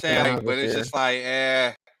 You know what I'm Okay, saying? this But it's year. just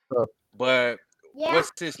like, So- But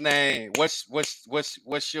what's his name?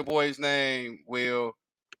 What's your boy's name? Will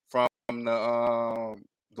from the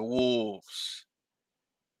Wolves.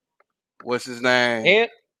 What's his name?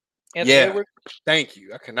 Anthony Yeah. Edwards? Thank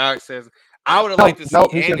you. I cannot say. I would have No, liked to see no,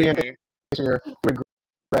 he should be Ant in in This year.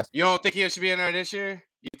 there. You don't think he should be in there this year?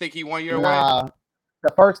 You think he 1 year away? Nah, the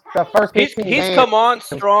first 15 He's games, come on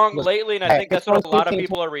strong was lately, and I bad. think that's His what a first lot of 15,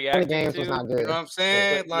 people are 20 reacting games was to. not You good. know what I'm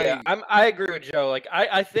saying? But, yeah, I agree with Joe. Like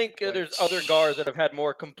I think there's other guards that have had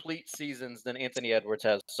more complete seasons than Anthony Edwards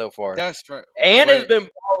has so far, That's right. and has but- been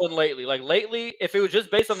balling lately. Like lately, if it was just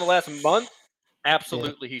based on the last month,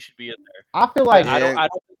 absolutely he should be in there. I feel But like I don't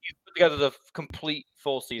think he's put together the complete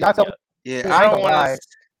full season That's a- yet. Yeah, I don't want lie. to.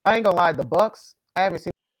 I ain't gonna lie. The Bucks. I haven't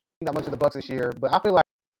seen that much of the Bucks this year, but I feel like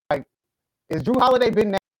is Drew Holiday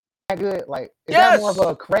been that good? Like, is that more of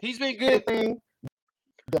a credit He's been good. thing?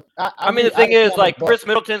 I mean, the thing is, like, Chris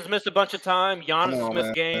Middleton's missed a bunch of time. Giannis has on, missed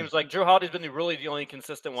man. games. Like, Drew Holiday's been really the only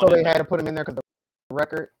consistent one. So they in there. had to put him in there because the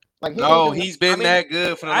record. Like, No, been- he's been I mean, that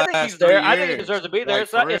good for the I last think he's 3 there. years. I think he deserves to be there. Like,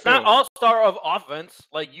 It's not. for It's not real. all star of offense.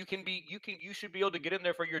 Like you should be able to get in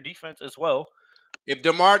there for your defense as well. If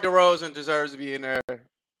DeMar DeRozan deserves to be in there,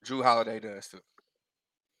 Drew Holiday does too.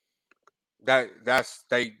 That's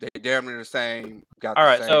they damn near the same. Got All the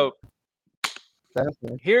right, same. so That's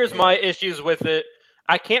it. here's my issues with it.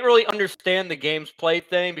 I can't really understand the games played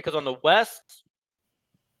thing because on the West,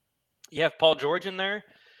 you have Paul George in there.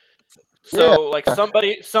 So like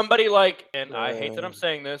somebody like, and I hate that I'm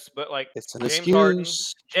saying this, but like it's an James Harden.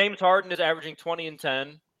 excuse. James Harden is averaging 20 and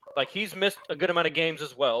 10. Like he's missed a good amount of games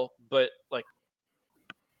as well, but like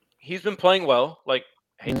he's been playing well. Like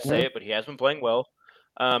I hate to say it, but he has been playing well.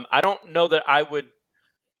 I don't know that I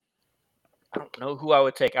don't know who I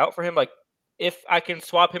would take out for him. Like if I can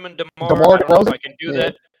swap him and DeMar, I don't know if I can do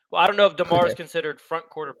that. Well, I don't know if DeMar is considered front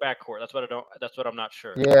court or back court. That's what I'm not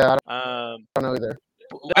sure. Yeah, I don't know either.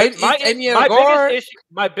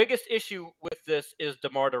 My biggest issue with this is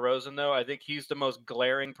DeMar DeRozan, though. I think he's the most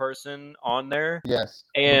glaring person on there. Yes,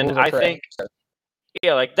 And Bulls are I trash. think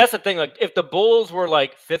Yeah, like that's the thing. Like if the Bulls were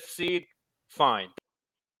like 5th seed, fine,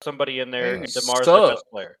 somebody in there, They and DeMar's their suck. best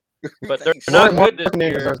player. But they're They not suck. good this Markkanen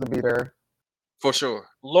year. deserves to be there. For sure.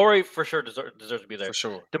 Laurie for sure deserves to be there. For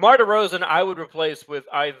sure. DeMar DeRozan, I would replace with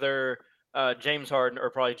either James Harden or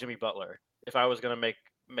probably Jimmy Butler if I was going to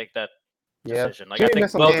make that Yeah, decision. Like Jimmy I think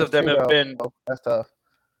missed some both games of them too, have though. been. That's tough.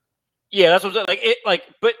 Yeah, that's what like it. Like,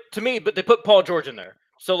 but to me, but they put Paul George in there,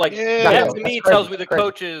 so like Yeah. that know, to that's me crazy, tells me the crazy.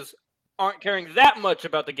 coaches aren't caring that much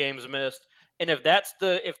about the games missed. And if that's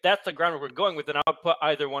the groundwork we're going with, then I'll put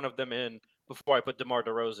either one of them in before I put DeMar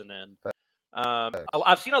DeRozan in.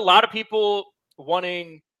 I've seen a lot of people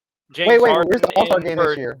wanting James Wait, Harden where's the All-Star in game for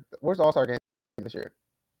this year? Where's the All-Star game this year?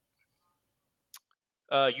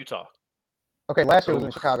 Utah. Okay, last year was in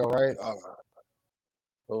Oof. Chicago, right?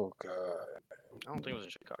 Oh God. I don't think it was in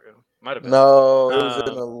Chicago. Might have been. No, it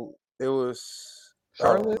was it was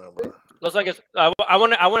Charlotte? I don't remember. Looks like it's. I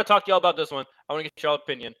want to talk to y'all about this one. I want to get y'all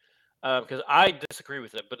opinion because I disagree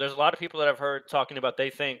with it. But there's a lot of people that I've heard talking about they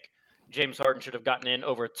think James Harden should have gotten in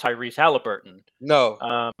over Tyrese Halliburton. No.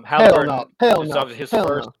 Halliburton Hell is no. obviously his Hell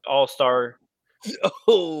first no. All-Star.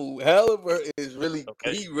 Oh, Halliburton is really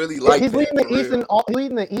Okay. he really like He's that. leading the for East real. he's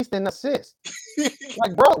leading the East in assists.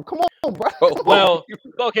 Like, bro, come on, bro. Oh, Come on. Well,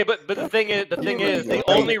 okay, but the thing is, really the like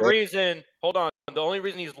only that. reason. Hold on, the only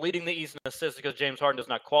reason he's leading the East in assists is because James Harden does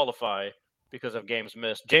not qualify because of games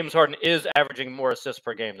missed. James Harden is averaging more assists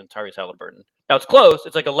per game than Tyrese Halliburton. Now it's close.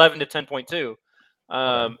 It's like 11 to 10.2.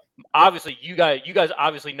 Obviously, you guys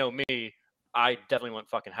obviously know me. I definitely want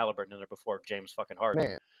fucking Halliburton in there before James fucking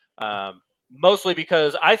Harden. Man, Mostly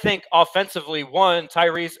because I think offensively, one,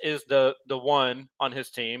 Tyrese is the one on his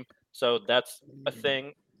team, so that's a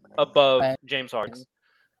thing above James Harden.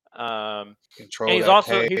 Control And he's that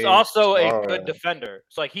also pace. a good defender.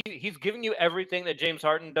 So like he's giving you everything that James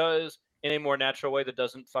Harden does in a more natural way that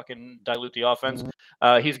doesn't fucking dilute the offense.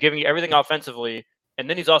 He's giving you everything offensively, and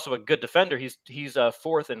then he's also a good defender. He's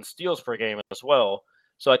 4th in steals per game as well.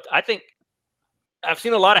 So I think I've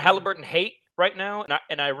seen a lot of Halliburton hate right now,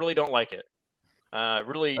 and I really don't like it.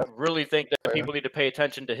 Really think that people need to pay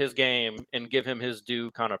attention to his game and give him his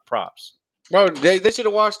due kind of props. Bro, they should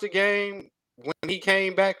have watched the game when he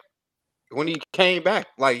came back. When he came back,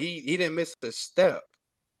 like he didn't miss a step.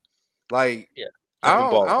 Like Yeah,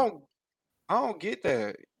 I don't get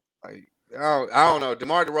that. Like I don't know.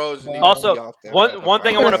 DeMar DeRozan needs Also, to be off that one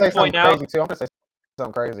thing I I'm want gonna to say point something out. crazy too. I'm gonna say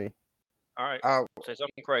something crazy. All right, say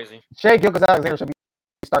something crazy. Shai Gilgeous-Alexander should be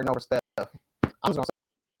starting over Steph. I'm just gonna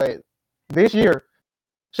say it. This year,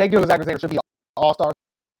 Shai Gilgeous-Alexander should be an all-star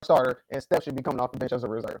starter, and Steph should be coming off the bench as a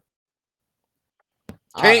reserve.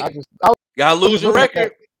 Got a losing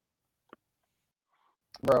record,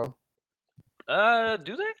 bro.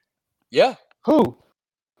 Do they? Yeah. Who?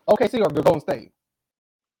 OKC or Golden State?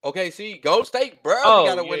 Okay, see, Golden State barely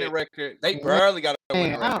got a winning yeah. record. They barely got a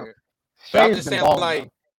winning Man, record. But I'm Shai's just been saying, balling, like, though.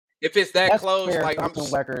 if it's that That's close, fair like to I'm a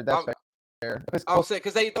record. That's fair. If it's I'm close saying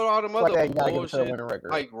because they throw all them like other that, you gotta give it to a bullshit winning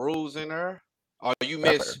record. like rules in there. Or you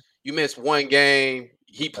That's miss one game,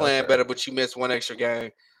 he playing fair. better, but you missed one extra game.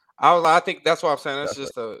 I think that's what I'm saying. That's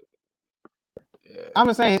just a. Yeah. I'm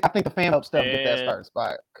just saying. I think the fan up Steph get that starting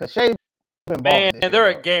spot because Shai's been balling. Man, this year,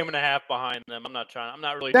 they're bro. a game and a half behind them. I'm not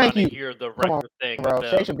really Thank trying you. to hear the Come on, record thing. bro. with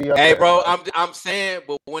Shai them. should be up Hey, there, bro, I'm saying,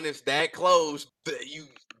 but when it's that close,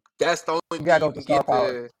 that's the only You thing gotta you go can to star get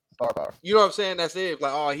power. to. Star power. You know what I'm saying? That's it.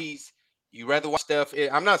 Like, oh, you rather watch Steph.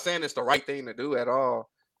 I'm not saying it's the right thing to do at all.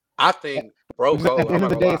 I think, bro, Because at the end of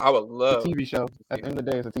the day, I would it's love a TV show. At the end of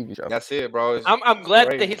the day, it's a TV show. That's it, bro. I'm glad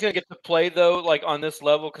great. that he's gonna get to play though, like on this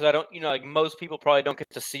level, because I don't, like most people probably don't get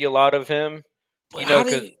to see a lot of him,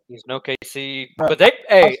 because he's an OKC. Bro, But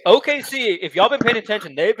OKC, if y'all been paying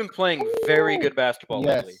attention, they've been playing very good basketball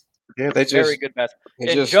lately. Yeah, they Very good basketball. they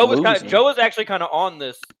And just Joe losing. is actually kind of on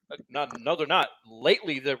this. No, they're not.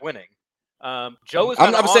 Lately, they're winning. Joe is.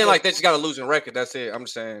 I'm kinda saying on like this. they just got a losing record. That's it. I'm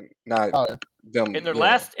saying not Oh, yeah. them. In their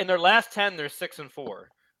last 10, they're 6-4.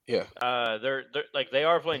 Yeah. They're like they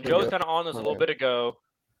are playing. Joe's kind of on this a little bit ago.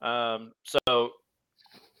 So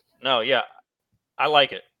no, yeah, I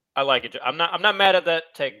like it. I'm not mad at that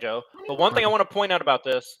take, Joe. But one thing I want to point out about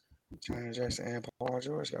this. James Jackson and Paul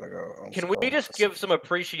George gotta go. Can we just give some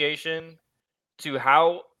appreciation to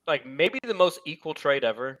how, like, maybe the most equal trade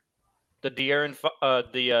ever, the Tyrese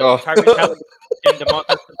Halliburton and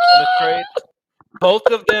DeMontis trade? Both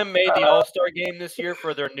of them made the All-Star game this year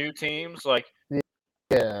for their new teams. Like,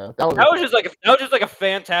 yeah, that was just like a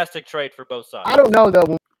fantastic trade for both sides. I don't know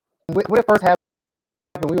though. When it first happened,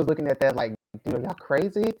 we was looking at that like, dude, are y'all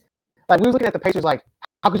crazy? Like we was looking at the Pacers like,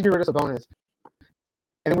 how could you get rid of Sabonis?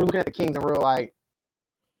 And then we were looking at the Kings and we were like,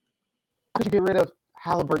 how could you get rid of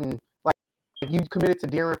Halliburton? Like you committed to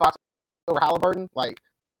De'Aaron Fox over Halliburton. Like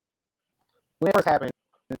when it first happened,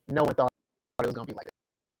 no one thought it was gonna be like that.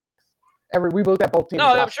 We looked at both teams. No,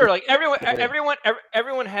 I'm sure. Like everyone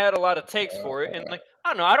had a lot of takes for it, and like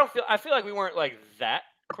I don't know. I feel like we weren't like that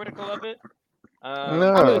critical of it.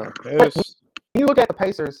 No, when you look at the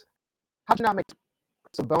Pacers, how'd you not make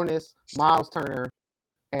Sabonis, Miles Turner,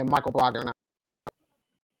 and Michael Brogdon?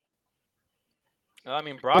 I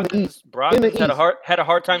mean, Brogdon had a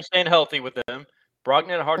hard time staying healthy with them. Brogdon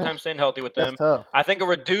had a hard time staying healthy with them. Tough. I think a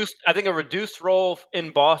reduced role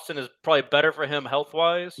in Boston is probably better for him health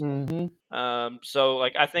wise. Mm-hmm. So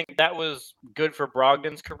like I think that was good for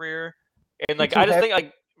Brogdon's career, and like I just think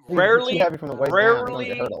like rarely do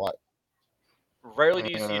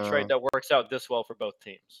you see a trade that works out this well for both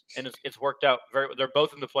teams, and it's worked out they're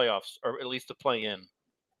both in the playoffs, or at least the play-in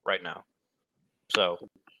right now. So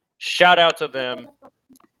shout out to them.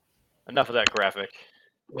 Enough of that graphic.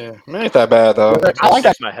 Yeah, man, ain't that bad though. I like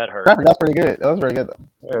that. My head hurt. That's pretty good. That was very good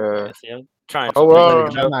though. Yeah. See, I'm trying.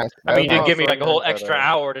 Nice. I mean, you did nice. give me like a whole extra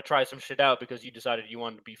hour to try some shit out because you decided you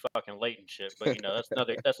wanted to be fucking late and shit. But you know,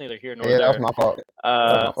 that's neither here nor there. That was my fault.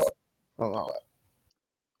 I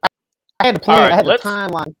had to plan. I had the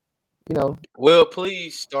timeline. You know. Will,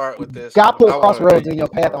 please start with this. God put crossroads in your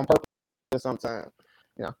path on purpose sometimes.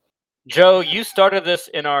 You know. Joe, you started this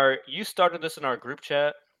in our group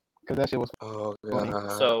chat. Because that shit was funny.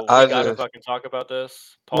 So we gotta fucking talk about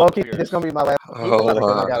this. Paul Pierce. It's gonna be my last.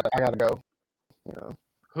 I gotta go. You know.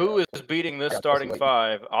 Who is beating this starting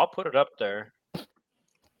five? I'll put it up there.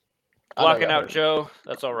 Blocking out Joe.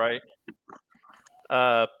 That's all right.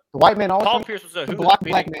 The white man always. Paul Pierce was a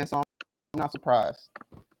black man song. I'm not surprised.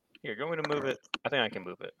 Here, go to move it. I think I can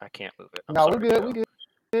move it. I can't move it. No, we're good. We're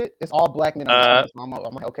good. It's all black men. I'm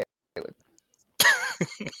okay with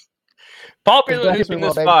it. Paul Pierce is beating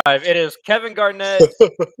this five. It is Kevin Garnett,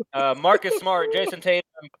 Marcus Smart, Jason Tatum,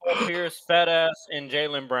 Paul Pierce, Fat Ass, and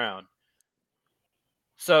Jaylen Brown.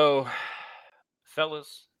 So,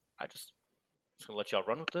 fellas, I'm just gonna let y'all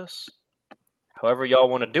run with this. However y'all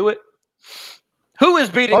want to do it. Who is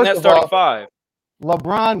beating that starting five?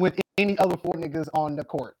 LeBron with any other four niggas on the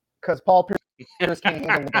court, because Paul Pierce can't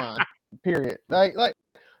handle LeBron. Period. Like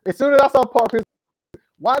as soon as I saw Paul Pierce,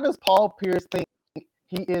 why does Paul Pierce think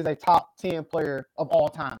he is a top 10 player of all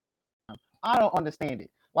time? I don't understand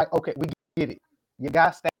it. Like, okay, we get it. You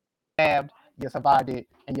got stabbed, you survived it,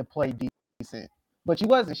 and you played decent. But you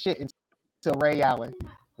wasn't shit until Ray Allen,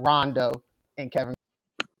 Rondo, and Kevin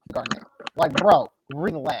Garnett. Like, bro,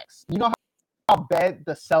 relax. You know how bad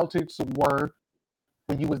the Celtics were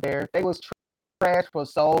when you was there? They was trash for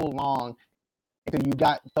so long until you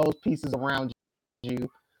got those pieces around you,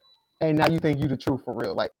 and now you think you the truth for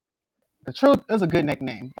real. Like, the truth is a good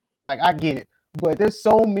nickname. Like, I get it, but there's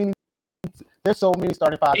so many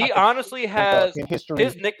starting five. He honestly has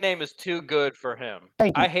his nickname is too good for him.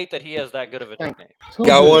 I hate that he has that good of a nickname.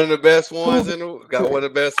 Got one of the best ones got one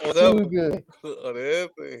of the best ones ever. Too good. On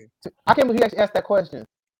everything. I can't believe he actually asked that question.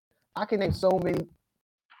 I can name so many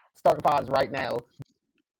starting fives right now.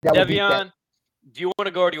 Devion, do you want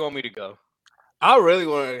to go or do you want me to go? I really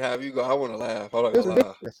want to have you go. I want to laugh. I'm not gonna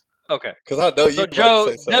lie. Okay. Because I know you. So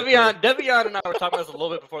Joe, Devion and I were talking about this a little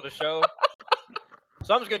bit before the show.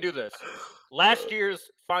 So I'm just gonna do this. Last year's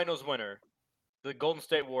finals winner, the Golden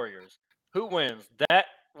State Warriors. Who wins? That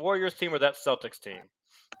Warriors team or that Celtics team?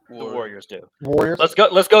 The Warriors do. Warriors. Let's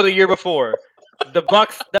go the year before. The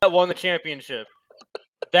Bucks that won the championship.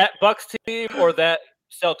 That Bucks team or that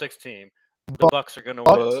Celtics team? The Bucks are gonna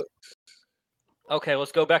win. Okay,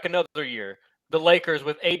 let's go back another year. The Lakers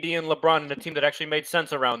with AD and LeBron and a team that actually made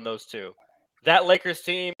sense around those two. That Lakers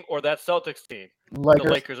team or that Celtics team? The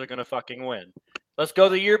Lakers are going to fucking win. Let's go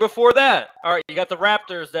the year before that. All right, you got the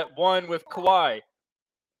Raptors that won with Kawhi.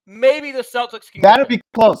 Maybe the Celtics can That'll be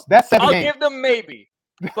close. That's 7 games. I'll give them maybe.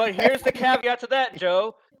 But here's the caveat to that,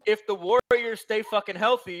 Joe. If the Warriors stay fucking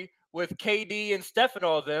healthy with KD and Steph and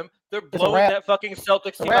all of them, they're blowing that fucking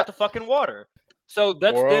Celtics team out the fucking water. So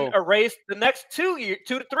that's then erased the next 2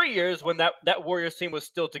 to 3 years when that Warriors team was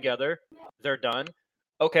still together. They're done.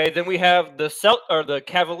 Okay, then we have the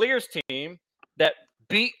Cavaliers team that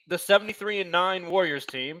beat the 73-9 Warriors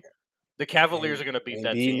team. The Cavaliers are going to beat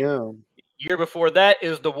that team. Year before that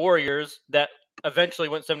is the Warriors that eventually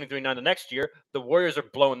went 73-9 the next year. The Warriors are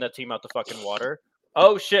blowing that team out the fucking water.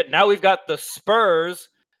 Oh shit! Now we've got the Spurs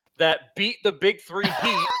that beat the Big Three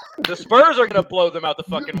Heat. The Spurs are going to blow them out the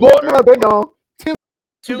fucking water. They know.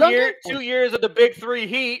 2 years of the Big Three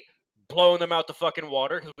Heat blowing them out the fucking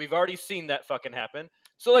water because we've already seen that fucking happen.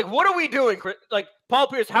 So, like, what are we doing? Like, Paul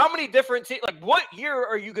Pierce, how many different teams? Like, what year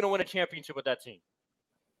are you going to win a championship with that team?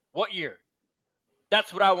 What year?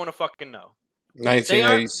 That's what I want to fucking know. They aren't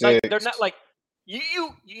 1986. like they're not like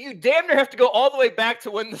you damn near have to go all the way back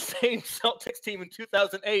to when the same Celtics team in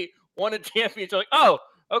 2008 won a championship. Like, oh,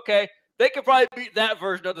 okay, they could probably beat that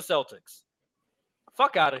version of the Celtics.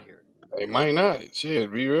 Fuck out of here. They might not.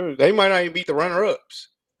 Shit, be real. They might not even beat the runner-ups.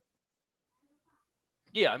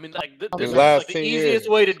 Yeah, I mean, like this These is last like the 10 easiest years.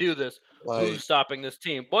 way to do this. Like, Who's stopping this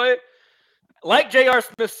team? Boy, like J.R.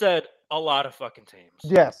 Smith said, a lot of fucking teams.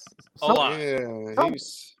 Yes. A lot. yeah, Some-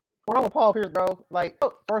 he's wrong with Paul Pierce, bro. Like,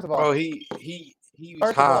 first of all, bro. He was First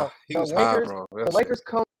of high. all, He the was high, Lakers- bro. the That's Lakers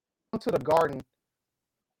come to the Garden,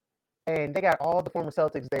 and they got all the former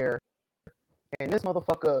Celtics there, and this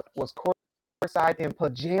motherfucker was courtside in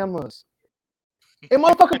pajamas. In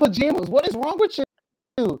motherfucking pajamas. What is wrong with you?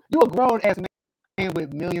 You a grown ass man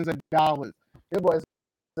with millions of dollars. This boy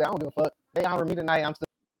said, I don't give a fuck. They honor me tonight. I'm still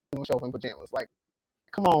gonna show up in pajamas. Like,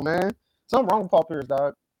 come on, man. Something wrong with Paul Pierce,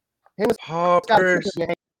 dog. Him and Paul Scott Pierce,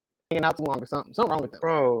 been hanging out too long or something. Something wrong with them.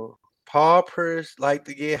 bro. Paul Pierce like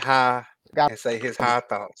to get high Got and say his high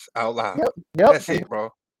thoughts out loud. Yep. That's it, bro.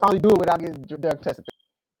 Probably do it without getting drug tested.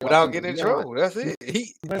 Without getting in You know what? trouble. That's it.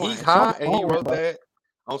 He's Something high and he wrong with wrote him, bro. that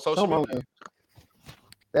on social Something wrong media.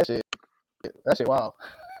 with him. That shit wild.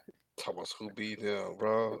 Talking about who beat them,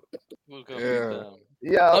 bro. Who's gonna Yeah. beat them?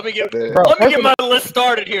 Yeah, Let me get Yeah. bro. let me get my list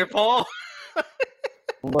started here, Paul.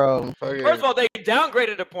 Bro. Fucking- First of all, they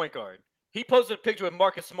downgraded a point guard. He posted a picture with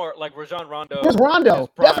Marcus Smart, like Rajon Rondo. Here's Rondo. His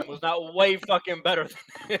prime was not way fucking better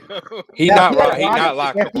than him. He Now, not if he had right. He Rondo- not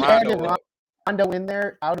locked if up he added Rondo up. Rondo in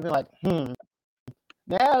there, I would have been like,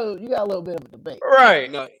 Now you got a little bit of a debate. Right.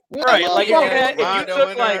 No, You Right, got a like, little if you something. had- Rondo took,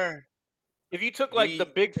 in like, there. If you took like the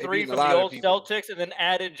big They three beat a from lot the of old people. Celtics and then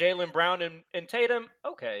added Jaylen Brown and Tatum,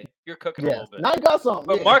 okay, you're cooking a Yes. little bit. Now you got something.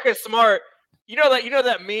 But Yeah. Marcus Smart, you know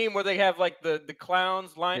that meme where they have like the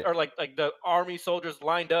clowns lined Yeah. or like the army soldiers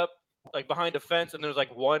lined up like behind a fence, and there's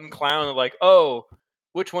like one clown and like, oh,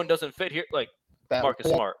 which one doesn't fit here? Like That- Marcus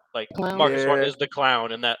that Smart, like clown? Marcus Smart Yeah. is the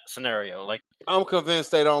clown in that scenario, like I'm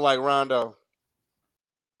convinced they don't like Rondo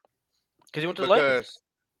because he went to the Lakers.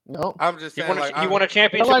 because No. I'm just He saying won, like he won a They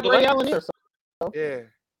championship don't like with the Ray Lakers. Allen either. So. yeah.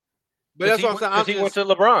 But that's what I'm saying. Because he went to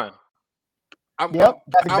LeBron. Yep.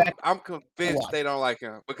 That's I'm exactly. convinced why. they don't like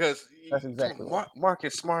him because That's exactly why.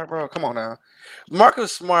 Marcus Smart, bro. Come on now,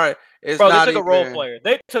 Marcus Smart is Bro, they not took even a role player.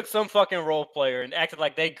 They took some fucking role player and acted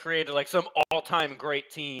like they created like some all-time great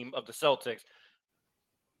team of the Celtics.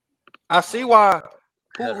 I see why.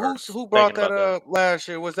 That hurts Who brought thinking that about up last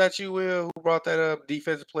year? Was that you, Will? Who brought that up?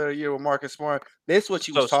 Defensive Player of the Year with Marcus Smart. This what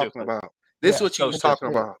you So was talking stupid. about. This Yeah, what you so was talking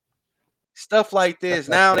stupid. about. Stuff like this. That's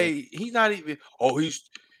Now crazy. he's not even. Oh, he's.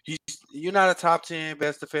 You're not a top 10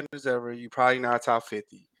 best defenders ever. You probably not a top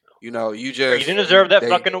 50. You know, you just. You didn't deserve that they-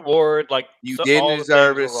 fucking award. Like You all didn't the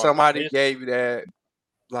deserve things it. were wrong. Somebody They just- gave you that.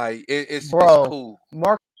 Like it's Bro. cool.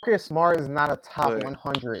 Marcus Smart is not a top But-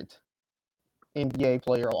 100 NBA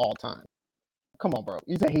player of all time. Come on, bro.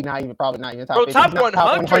 You say he's probably not even top Bro, 50. top He's not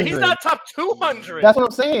 100. He's not top 200. That's what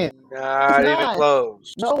I'm saying. Not even not.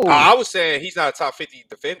 close. No. I was saying he's not a top 50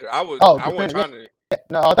 defender. I wasn't defender, trying to.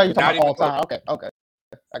 No, I thought you were Not talking even about all time. Okay.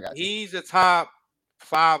 I got you. He's a top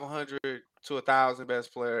 500 to 1,000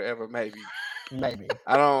 best player ever, maybe. Maybe.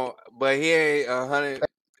 I don't, but he ain't 100.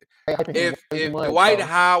 Hey, I think he's If way too much, Dwight bro.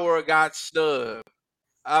 Howard got snubbed,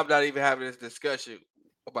 I'm not even having this discussion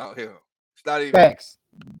about him. It's not even. Facts.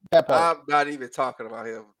 That part. I'm not even talking about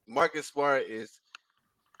him. Marcus Smart is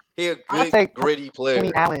a I'll good, take gritty player.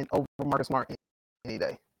 Kenny Allen over Marcus Smart any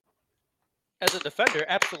day. As a defender,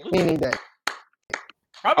 absolutely. Any day.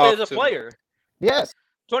 Probably Talk as a to me. player. Yes.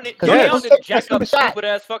 Tony Yes. Allen didn't jack Stupid up shot. stupid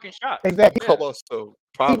ass fucking shot. Exactly. Yeah. Almost so. know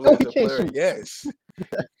Probably as he a can't player. shoot.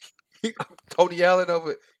 Yes. Tony Allen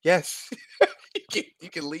over. Yes. you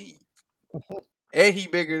can lead. And he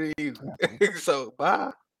bigger than you. So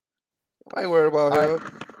bye. I ain't worried about All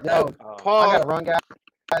him. Yo, Oh, I Paul. gotta run, guys.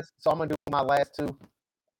 So I'm gonna do my last two.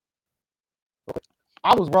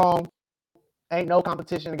 I was wrong. Ain't no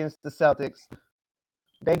competition against the Celtics.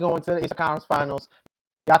 They go into the Eastern Conference Finals.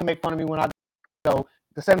 Y'all can make fun of me when I go.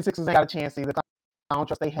 The 76ers ain't got a chance either. I don't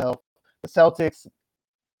trust their health. The Celtics,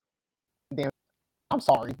 damn, I'm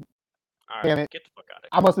sorry. all right, damn it. get the fuck out of here.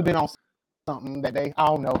 I must have been on something that day. I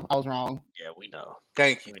don't know. I was wrong. Yeah, we know.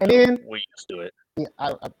 Thank you. And then We used to it. yeah,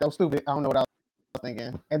 that was stupid. I don't know what I was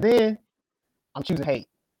thinking. And then I'm choosing hate.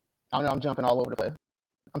 I don't know. I'm jumping all over the place.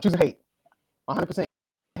 I'm choosing hate. 100%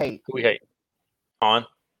 hate. Who we hate? On.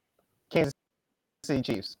 Kansas City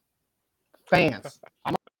Chiefs. Fans.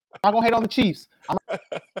 I'm not going to hate on the Chiefs. I'm going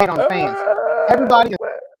to hate on the fans. Everybody in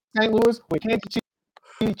St. Louis with Kansas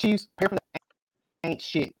City Chiefs, ain't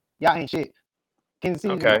shit. Y'all ain't shit. Kansas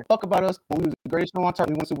City didn't give a fuck about us when we was the greatest show on turf.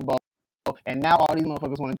 We won the Super Bowl. And now all these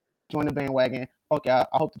motherfuckers want to join the bandwagon. Fuck y'all.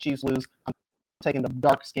 I hope the Chiefs lose. I'm taking the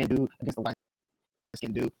dark skinned dude against the light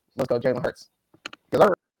skinned dude. Let's go, Jalen Hurts.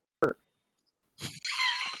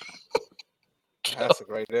 That's a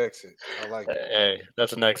great exit. I like it. Hey,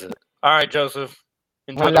 that's an exit. All right, Joseph.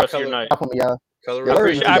 Enjoy the rest of your night. I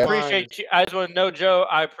appreciate you. I just want to know, Joe,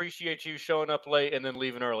 I appreciate you showing up late and then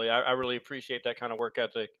leaving early. I really appreciate that kind of work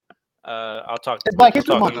ethic. I'll talk to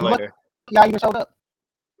you later. Yeah, you showed up.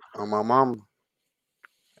 On my mom.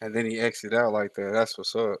 And then he exited out like that. That's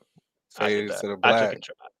what's up. Faded to the black.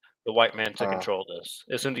 The white man took control of this.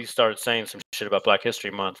 As soon as he started saying some shit about Black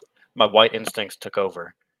History Month, my white instincts took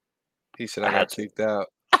over. He said, I got kicked out.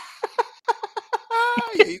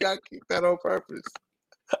 Yeah, you got kicked out on purpose.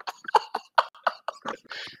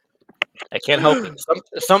 I can't help it.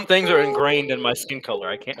 Some things are ingrained in my skin color.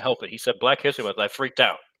 I can't help it. He said Black History Month. I freaked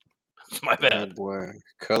out. It's my bad. Oh, boy.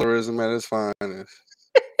 Colorism at its finest.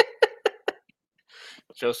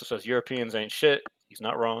 Joseph says Europeans ain't shit. He's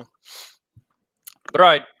not wrong. But all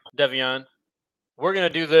right, Devion, we're going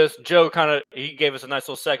to do this. Joe he gave us a nice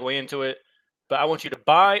little segue into it. But I want you to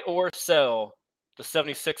buy or sell the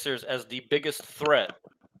 76ers as the biggest threat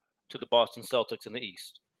to the Boston Celtics in the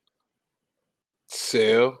East.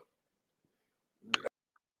 Sell.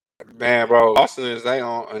 Man, bro, Boston is their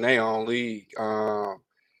own league.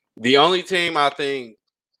 The only team I think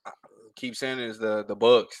I keep saying is the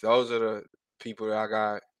Bucks. Those are the people that I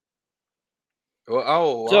got.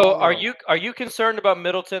 So are you concerned about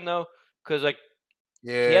Middleton though? Because he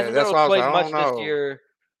hasn't been able to play much this year,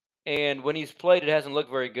 and when he's played, it hasn't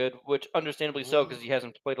looked very good. Which understandably so, because he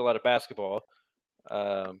hasn't played a lot of basketball.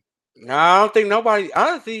 No, I don't think nobody. I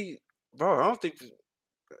don't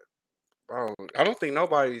think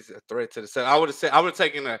nobody's a threat to the set. I would have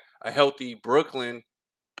taken a healthy Brooklyn,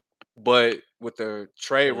 but with the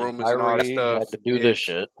trade rumors and all that stuff, had to do this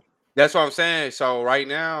shit. That's what I'm saying. So right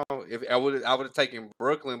now, if I would have taken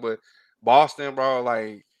Brooklyn, but Boston, bro,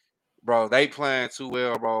 they playing too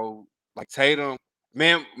well, bro. Like Tatum,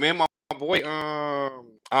 man, my boy, our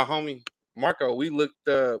homie Marco, we looked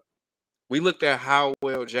at how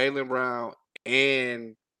well Jaylen Brown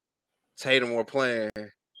and Tatum were playing,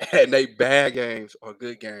 and they bad games are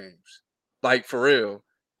good games. Like for real,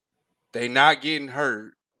 they not getting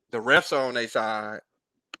hurt. The refs are on their side.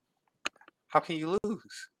 How can you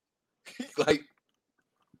lose? Like,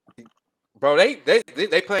 bro, they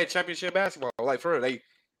play championship basketball. Like for real,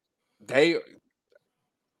 the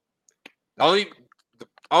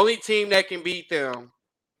only team that can beat them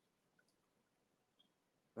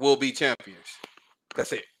will be champions.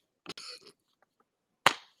 That's it.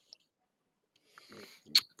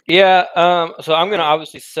 Yeah, so I'm gonna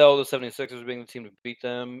obviously sell the 76ers being the team to beat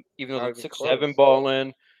them, even though the Sixers have been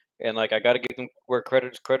balling, and I got to give them where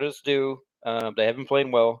credit's due. They haven't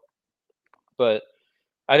played well, but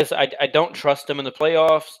I don't trust them in the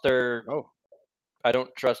playoffs. I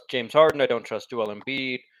don't trust James Harden. I don't trust Joel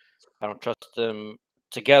Embiid. I don't trust them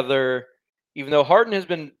together. Even though Harden has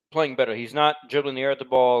been playing better, he's not dribbling the air at the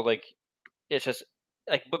ball. Like it's just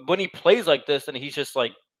but when he plays like this, and he's just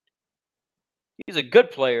he's a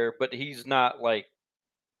good player, but he's not like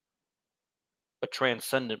a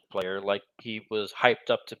transcendent player like he was hyped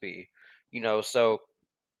up to be, so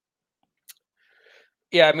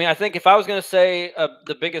yeah, I mean, I think if I was going to say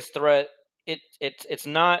the biggest threat, it's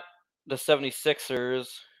not the 76ers.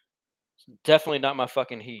 It's definitely not my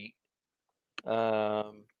fucking Heat. I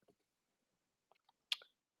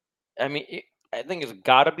mean, I think it's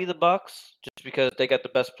got to be the Bucks just because they got the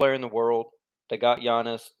best player in the world. They got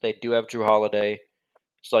Giannis. They do have Drew Holiday.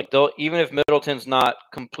 It's even if Middleton's not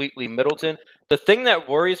completely Middleton, the thing that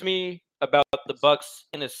worries me about the Bucks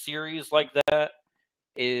in a series like that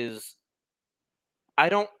is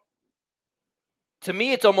to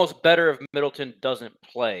me, it's almost better if Middleton doesn't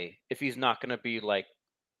play if he's not going to be right.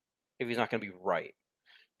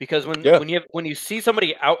 Because when you see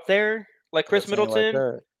somebody out there like Chris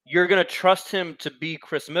Middleton, you're going to trust him to be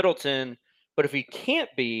Chris Middleton. But if he can't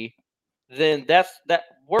be, then that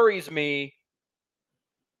worries me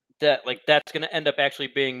that that's going to end up actually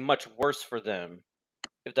being much worse for them,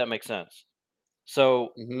 if that makes sense. So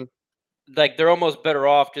they're almost better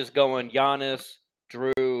off just going Giannis,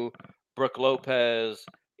 Drew, Brook Lopez,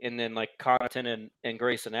 and then Connaughton and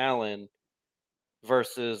Grayson Allen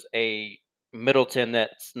versus a Middleton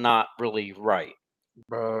that's not really right.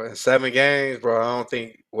 Bro, in 7 games, bro, I don't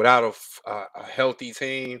think without a healthy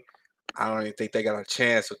team, I don't even think they got a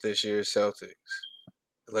chance with this year's Celtics.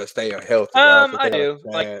 Unless they are healthy. I do.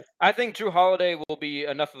 I think Drew Holiday will be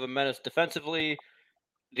enough of a menace defensively.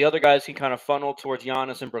 The other guys can kind of funnel towards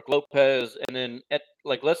Giannis and Brook Lopez, and then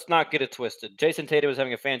let's not get it twisted. Jason Tatum is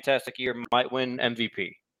having a fantastic year, might win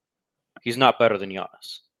MVP. He's not better than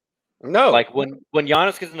Giannis. No. Like when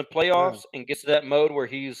Giannis gets in the playoffs and gets to that mode where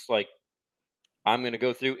he's like, I'm going to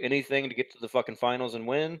go through anything to get to the fucking finals and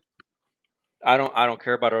win. I don't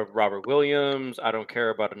care about a Robert Williams. I don't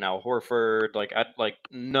care about an Al Horford. Like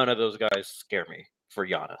none of those guys scare me for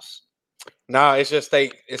Giannis. No, it's just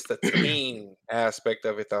it's the team aspect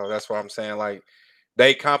of it though. That's what I'm saying. Like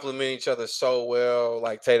they complement each other so well.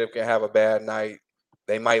 Like Tatum can have a bad night.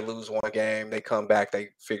 They might lose one game. They come back. They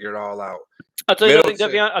figure it all out. I'll tell you nothing,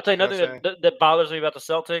 Devion. I'll tell you nothing that bothers me about the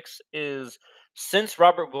Celtics is since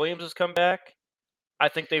Robert Williams has come back, I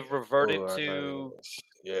think they've reverted to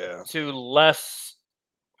less.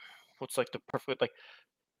 What's like the perfect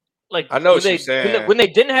like I know what you're saying. When they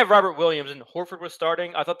didn't have Robert Williams and Horford was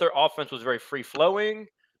starting, I thought their offense was very free flowing.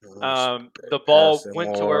 The ball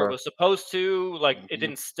went to where it was supposed to. Like it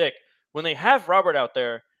didn't stick. When they have Robert out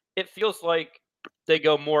there, it feels like they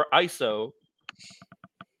go more ISO.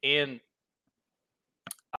 And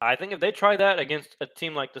I think if they try that against a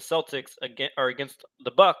team like the Celtics against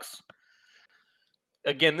the Bucks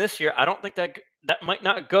again this year, I don't think that might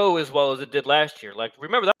not go as well as it did last year. Like,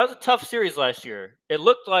 remember, that was a tough series last year. It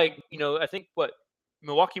looked like, I think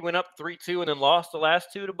Milwaukee went up 3-2 and then lost the last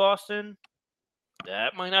two to Boston.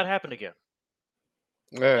 That might not happen again.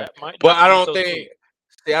 Yeah. But I don't think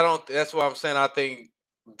that's what I'm saying. I think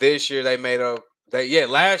this year they made up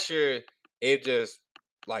last year it just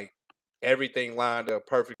like everything lined up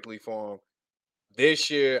perfectly for them. This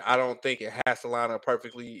year, I don't think it has to line up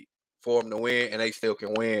perfectly for them to win, and they still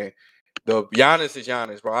can win. The Giannis is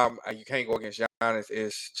Giannis, bro. You can't go against Giannis.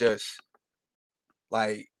 It's just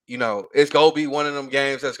like, it's going to be one of them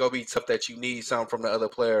games that's going to be tough that you need something from the other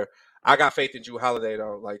player. I got faith in Jrue Holiday,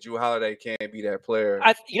 though. Like, Jrue Holiday can't be that player.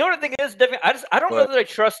 You know what the thing is, Devin? I don't know that I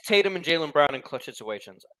trust Tatum and Jaylen Brown in clutch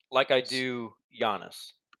situations like I do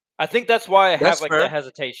Giannis. I think that's why I have that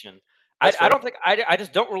hesitation. I don't think I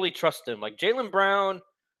just don't really trust him. Like Jaylen Brown,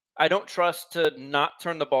 I don't trust to not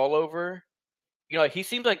turn the ball over. He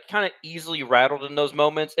seems like kind of easily rattled in those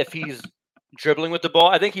moments if he's dribbling with the ball.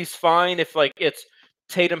 I think he's fine if it's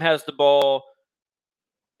Tatum has the ball,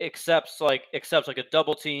 accepts like a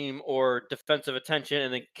double team or defensive attention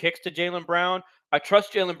and then kicks to Jaylen Brown. I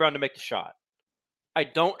trust Jaylen Brown to make the shot. I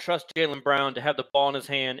don't trust Jaylen Brown to have the ball in his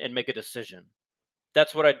hand and make a decision.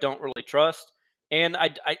 That's what I don't really trust. And I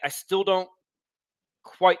still don't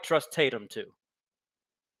quite trust Tatum too.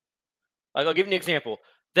 Like, I'll give you an example.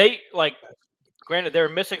 Granted, they're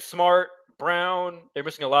missing Smart, Brown. They're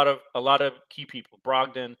missing a lot of key people,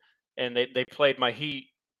 Brogdon, and they played my Heat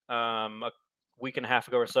a week and a half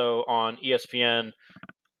ago or so on ESPN.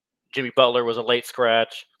 Jimmy Butler was a late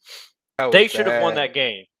scratch. They should have won that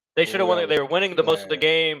game. They should have won. They were winning the most of the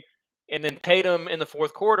game, and then Tatum in the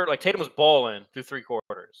fourth quarter, like Tatum was balling through three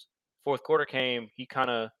quarters. Fourth quarter came, he kind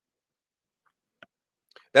of.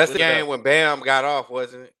 That's the game when Bam got off,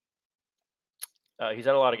 wasn't it? He's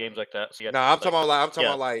had a lot of games like that. So I'm talking about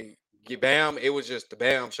Bam. It was just the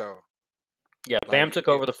Bam show. Yeah, Bam took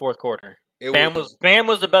over the fourth quarter. Bam was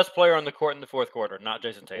the best player on the court in the fourth quarter, not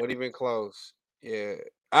Jason Tatum. Wasn't even close. Yeah,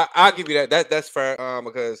 I'll give you that. That's fair.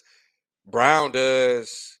 Because Brown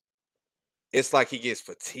does. It's like he gets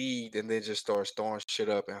fatigued and then just starts throwing shit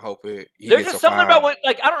up and hope it. There's just something about what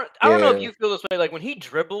I don't know if you feel this way. Like when he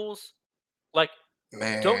dribbles, like.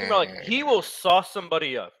 Man. Don't get me wrong, he will sauce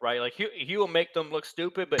somebody up, right? Like he will make them look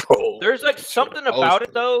stupid, but there's something about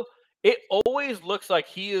it though. It always looks like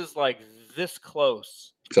he is like this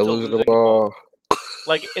close to losing the ball.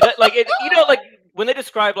 Like when they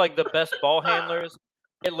describe like the best ball handlers,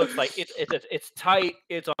 it looks like it's tight,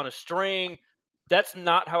 it's on a string. That's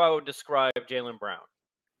not how I would describe Jaylen Brown.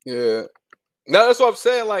 Yeah. No, that's what I'm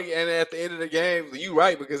saying. Like, and at the end of the game, you're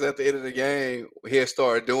right, because at the end of the game, he'll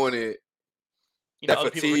start doing it.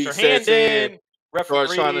 Other people put their hand in.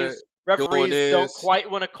 Referees don't quite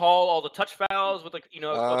want to call all the touch fouls with a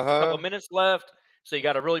couple of minutes left. So you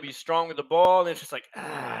got to really be strong with the ball. And it's just like,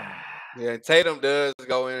 Yeah, Tatum does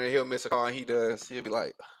go in and he'll miss a call, and he does. He'll be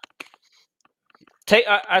like,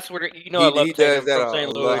 I swear, I love Tatum from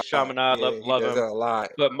St. Louis, Chaminade, love him a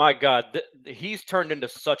lot. But my God, he's turned into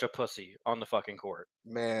such a pussy on the fucking court.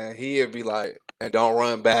 Man, he'll be like, and don't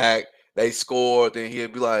run back. They scored, then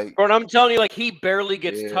he'd be like, bro, and I'm telling you, like, he barely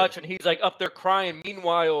gets touched, and he's like up there crying.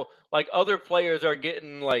 Meanwhile, like, other players are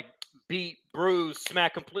getting like beat, bruised,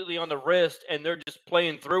 smacked completely on the wrist, and they're just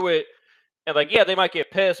playing through it. And like, yeah, they might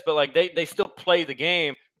get pissed, but like they still play the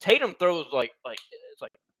game. Tatum throws like it's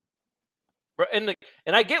like, bro, and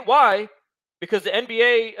I get why, because the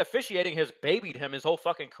NBA officiating has babied him his whole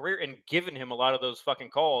fucking career and given him a lot of those fucking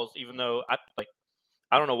calls, even though I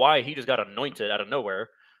don't know why he just got anointed out of nowhere.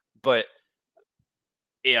 But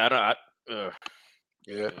yeah, Yeah.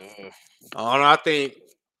 I don't know. I think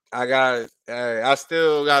I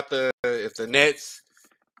still got if the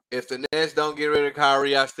Nets don't get rid of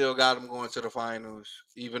Kyrie, I still got them going to the finals.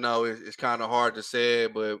 Even though it's kind of hard to say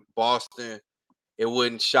it, but Boston, it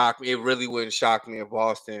wouldn't shock me. It really wouldn't shock me if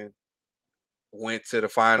Boston went to the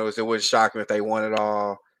finals. It wouldn't shock me if they won it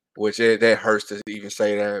all. Which that hurts to even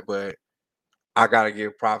say that, but I gotta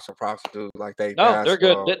give props to dudes like they. No, they're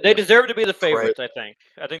good. They deserve to be the favorites. I think.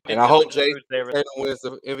 And I hope Jason Tatum wins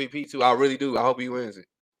the MVP too. I really do. I hope he wins it.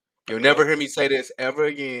 You'll never hear me say this ever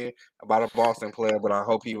again about a Boston player, but I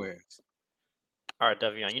hope he wins. All right,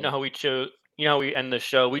 Devion. You know how we choose. You know how we end the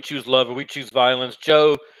show. We choose love or we choose violence.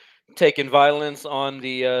 Joe taking violence on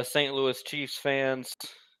the St. Louis Chiefs fans.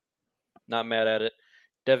 Not mad at it.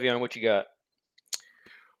 Devion, what you got?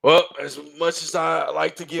 Well, as much as I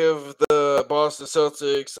like to give the Boston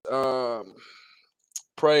Celtics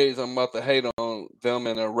praise, I'm about to hate on them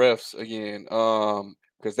and the refs again.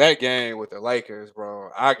 Because that game with the Lakers, bro,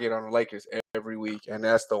 I get on the Lakers every week, and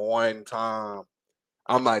that's the one time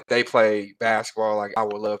I'm like, they play basketball like I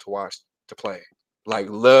would love to watch to play. Like,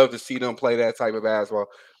 love to see them play that type of basketball.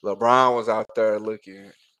 LeBron was out there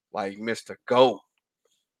looking like Mr. GOAT.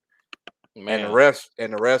 Man. And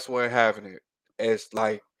the refs weren't having it. It's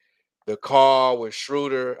like the call with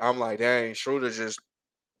Schroeder. I'm like, dang, Schroeder just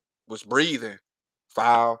was breathing.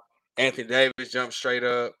 Foul. Anthony Davis jumped straight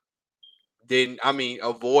up.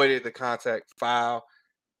 Avoided the contact. Foul.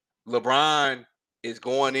 LeBron is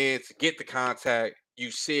going in to get the contact.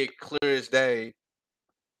 You see it clear as day.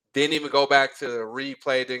 Didn't even go back to the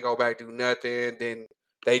replay. Didn't go back, do nothing. Then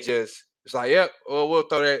they just, it's like, yep, well, we'll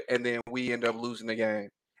throw that. And then we end up losing the game.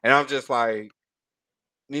 And I'm just like,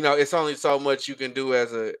 it's only so much you can do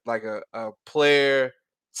as a player,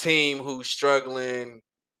 team who's struggling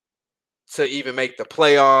to even make the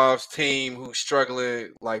playoffs, team who's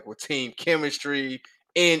struggling like with team chemistry,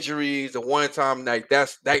 injuries, the one time like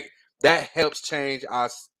that helps change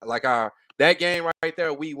us. Like that game right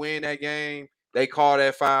there, we win that game. They call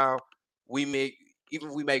that foul. We make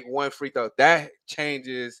one free throw. That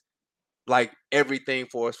changes like everything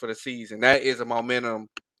for us for the season. That is a momentum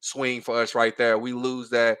swing for us right there. We lose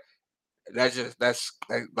that. That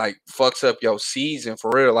like fucks up your season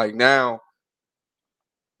for real. Like now,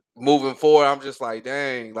 moving forward, I'm just like,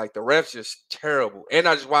 dang, like the refs just terrible. And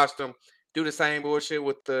I just watched them do the same bullshit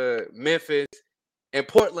with the Memphis and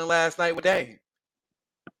Portland last night with Dame.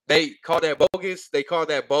 They called that bogus.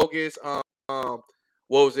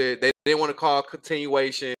 What was it? They didn't want to call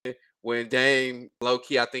continuation when Dame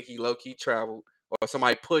low-key, I think he low-key traveled, or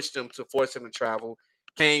somebody pushed him to force him to travel.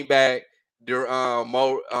 Came back. Ja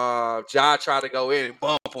tried to go in and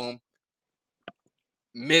bump him.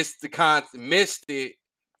 Missed it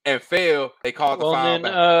and failed. They called the foul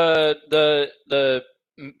back. The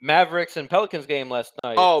Mavericks and Pelicans game last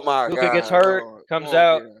night. Oh my God! Luka gets hurt, comes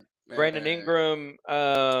out. Brandon Ingram,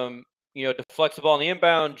 deflects the ball in the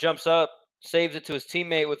inbound, jumps up, saves it to his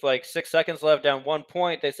teammate with like 6 seconds left, down 1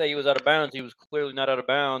 point. They say he was out of bounds. He was clearly not out of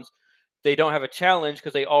bounds. They don't have a challenge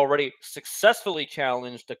because they already successfully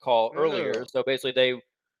challenged a call earlier. So basically, they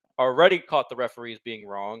already caught the referees being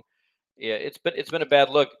wrong. Yeah, it's been a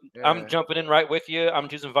bad look. Yeah. I'm jumping in right with you. I'm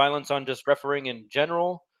choosing violence on just refereeing in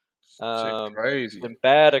general. Crazy. It's been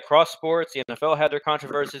bad across sports. The NFL had their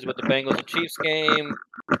controversies with the Bengals and Chiefs game.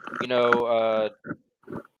 You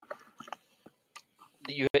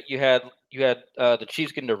had the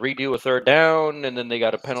Chiefs getting to redo a third down, and then they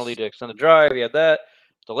got a penalty to extend the drive. You had that.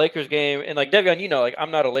 The Lakers game, and like Devion,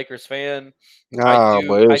 I'm not a Lakers fan. I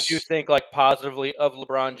do think like positively of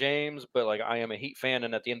LeBron James, but like I am a Heat fan,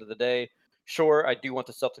 and at the end of the day, sure, I do want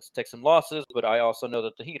the Celtics to take some losses, but I also know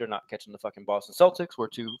that the Heat are not catching the fucking Boston Celtics. We're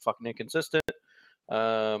too fucking inconsistent.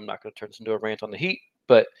 I'm not going to turn this into a rant on the Heat,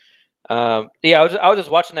 but I was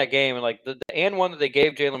just watching that game, and like the and one that they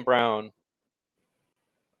gave Jaylen Brown,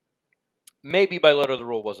 maybe by letter of the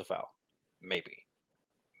rule was a foul, maybe.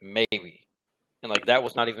 And like that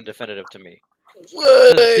was not even definitive to me.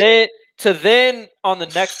 To then on the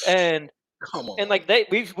next end, come on. And like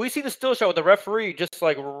we see the still shot with the referee just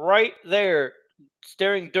like right there,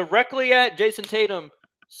 staring directly at Jason Tatum,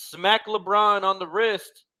 smack LeBron on the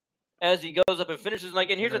wrist as he goes up and finishes. Like,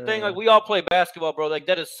 and here's the thing: like we all play basketball, bro. Like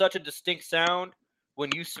that is such a distinct sound when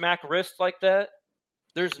you smack wrist like that.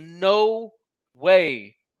 There's no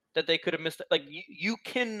way that they could have missed it. Like you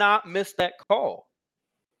cannot miss that call.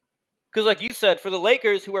 Because, like you said, for the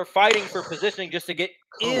Lakers who are fighting for positioning just to get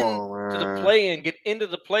into the play-in, get into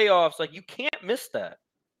the playoffs, like you can't miss that.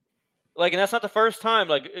 Like, and that's not the first time.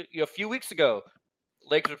 Like a few weeks ago,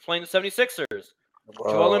 Lakers were playing the 76ers.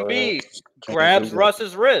 Joel Embiid grabs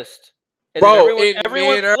Russ's wrist. And Bro, then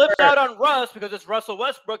everyone flips out on Russ because it's Russell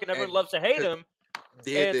Westbrook and everyone loves to hate him. And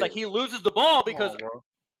it's like he loses the ball because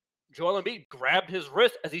Joel Embiid grabbed his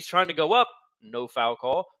wrist as he's trying to go up. No foul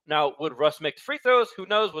call. Now, would Russ make the free throws? Who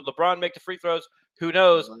knows? Would LeBron make the free throws? Who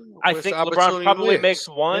knows? I think LeBron probably makes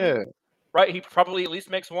one. Right? He probably at least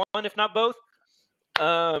makes one, if not both.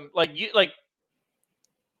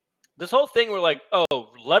 This whole thing where like,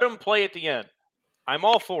 oh, let him play at the end. I'm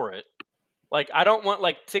all for it. Like, I don't want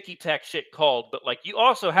like ticky-tack shit called, but like you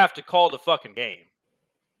also have to call the fucking game.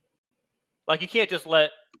 Like you can't let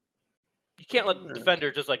the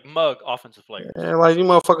defender just like mug offensive players. Yeah, like you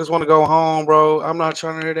motherfuckers want to go home, bro. I'm not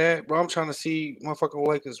trying to hear that, bro. I'm trying to see motherfucking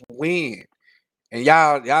Lakers win. And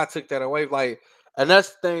y'all took that away. Like, and that's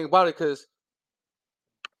the thing about it, because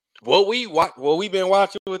what we've been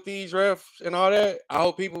watching with these refs and all that, I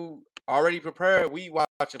hope people already prepared. We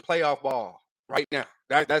watching playoff ball right now.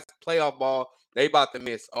 That's playoff ball. They about to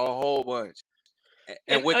miss a whole bunch.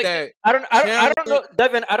 And with that, I don't know,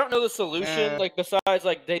 Devin. I don't know the solution. Like besides,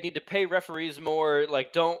 like they need to pay referees more.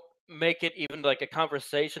 Like don't make it even like a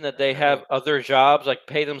conversation that they have other jobs. Like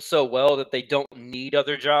pay them so well that they don't need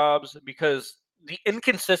other jobs, because the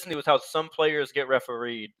inconsistency with how some players get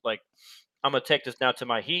refereed. Like I'm gonna take this now to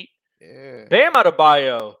my Heat. Yeah. Bam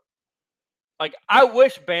Adebayo. Like I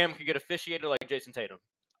wish Bam could get officiated like Jason Tatum.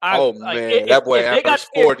 Man, that boy averaged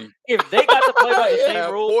 40. If they got to play by the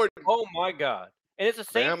same rules, oh my god. And it's the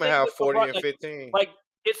same thing. Bam have 40 LeBron, and 15. Like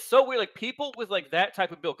it's so weird. Like people with like that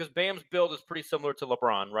type of build, because Bam's build is pretty similar to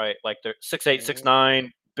LeBron, right? Like they're 6'8", 6'9",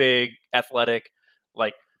 big, athletic.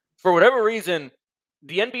 Like for whatever reason,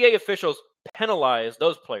 the NBA officials penalize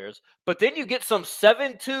those players. But then you get some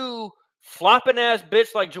 7'2" flopping ass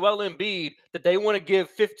bitch like Joel Embiid that they want to give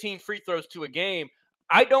 15 free throws to a game.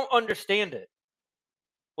 I don't understand it.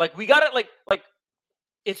 Like we got it. Like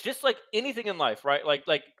it's just like anything in life, right? Like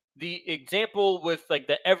the example with like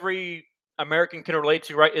that every American can relate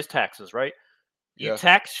to, right, is taxes, right? You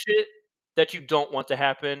tax shit that you don't want to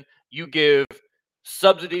happen. You give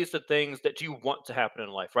subsidies to things that you want to happen in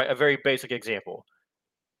life, right? A very basic example.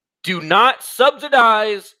 Do not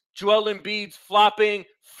subsidize Joel Embiid's flopping,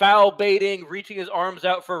 foul baiting, reaching his arms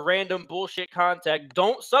out for random bullshit contact.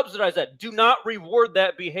 Don't subsidize that. Do not reward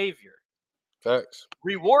that behavior. Facts.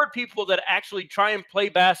 Reward people that actually try and play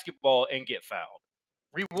basketball and get fouled.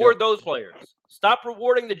 Reward those players. Stop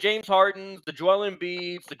rewarding the James Hardens, the Joel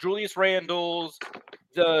Embiids, the Julius Randles,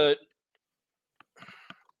 the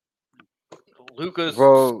Luka's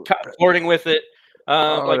flirting with it.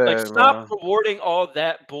 Stop rewarding all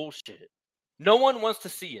that bullshit. No one wants to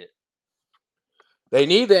see it. They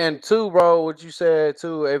need to end too, bro. What you said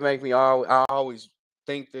too, it make me I always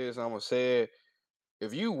think this. I'm gonna say it.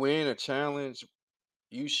 If you win a challenge,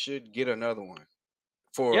 you should get another one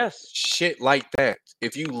for shit like that.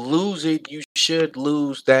 If you lose it, you should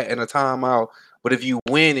lose that in a timeout. But if you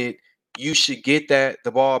win it, you should get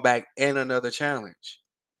the ball back and another challenge.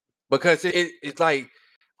 Because it's like,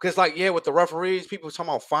 with the referees, people talking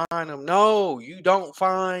about fine them. No, you don't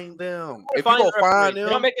fine them. If you don't fine them, they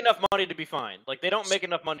don't make enough money to be fined. Like they don't make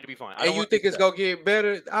enough money to be fined. And you think it's gonna get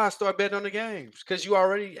better? I start betting on the games because you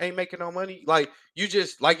already ain't making no money. Like you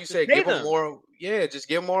just, like you said, give them more. Yeah, just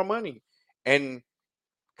give them more money. And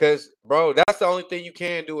because, bro, that's the only thing you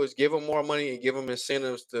can do is give them more money and give them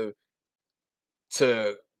incentives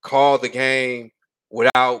to call the game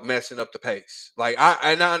without messing up the pace. Like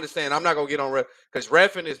I understand. I'm not gonna get on ref because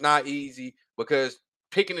reffing is not easy, because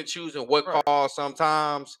picking and choosing what calls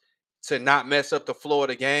sometimes to not mess up the flow of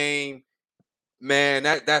the game, man,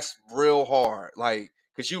 that's real hard. Like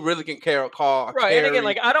because you really can call right. And again,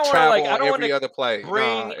 like I don't want to other play.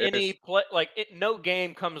 Bring any play like it. No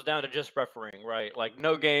game comes down to just refereeing, right? Like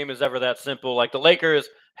no game is ever that simple. Like the Lakers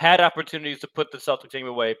had opportunities to put the Celtics team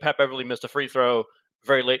away. Pat Beverly missed a free throw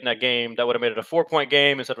very late in that game that would have made it a 4-point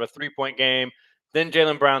game instead of a 3-point game. Then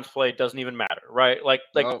Jaylen Brown's play doesn't even matter, right? Like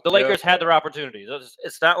the Lakers had their opportunities.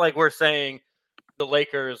 It's not like we're saying the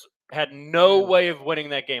Lakers had no way of winning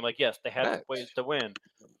that game. Like yes, they had ways to win,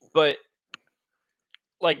 but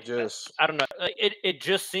like I don't know. It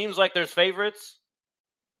just seems like there's favorites,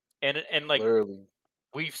 and like literally.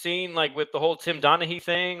 We've seen like with the whole Tim Donaghy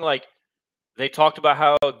thing, like they talked about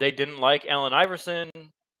how they didn't like Allen Iverson.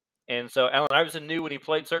 And so Allen Iverson knew when he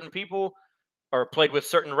played certain people or played with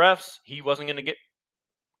certain refs, he wasn't going to get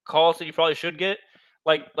calls that he probably should get.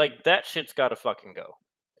 Like that shit's got to fucking go.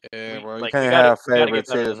 Yeah, bro. You can't have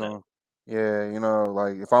favoritism. Yeah, you know,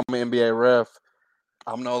 like if I'm an NBA ref,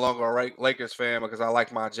 I'm no longer a Lakers fan because I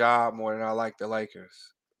like my job more than I like the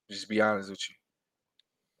Lakers. Just be honest with you.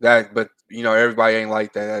 But you know, everybody ain't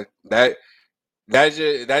like that. That's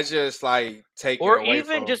just like taking or away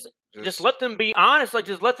even from... just Just let them be honest. Like,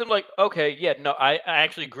 just let them okay, yeah, no, I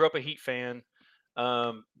actually grew up a Heat fan.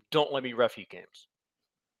 Don't let me ref Heat games.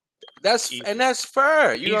 That's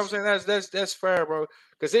fair. You know what I'm saying? That's fair, bro.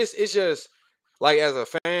 Because it's just like as a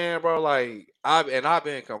fan, bro. Like I've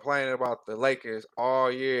been complaining about the Lakers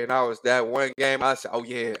all year, and I was that one game. I said, "Oh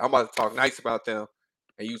yeah, I'm about to talk nice about them,"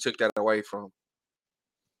 and you took that away from.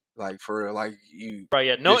 Like for real, like you. Right?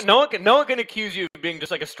 Yeah. No one can accuse you of being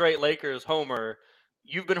just like a straight Lakers homer.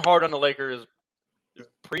 You've been hard on the Lakers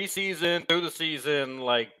preseason through the season,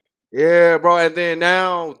 like. Yeah, bro. And then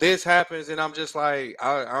now this happens, and I'm just like,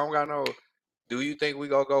 I don't got no. Do you think we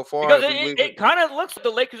gonna go far? Because it kind of looks like the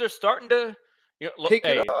Lakers are starting to, pick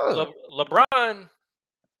it up. LeBron.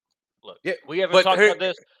 Look, yeah, we haven't talked about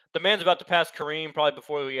this. The man's about to pass Kareem probably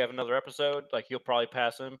before we have another episode. Like he'll probably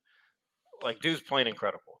pass him. Like dude's playing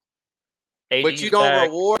incredible. But you don't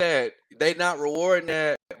reward that. They not rewarding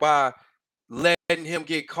that by letting him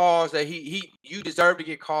get calls that you deserve to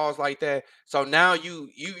get calls like that. So now you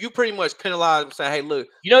pretty much penalize him, saying, "Hey, look,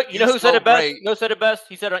 you know who said it best? You know who said it best?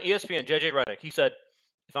 He said on ESPN, JJ Redick. He said,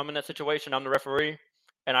 if I'm in that situation, I'm the referee,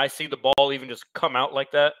 and I see the ball even just come out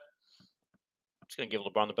like that, I'm just gonna give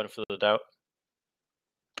LeBron the benefit of the doubt.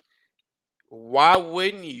 Why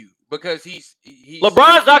wouldn't you? Because he's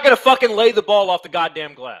LeBron's not gonna fucking lay the ball off the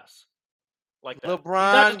goddamn glass like that.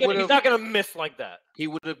 LeBron he's not gonna miss like that. He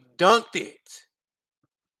would have dunked it.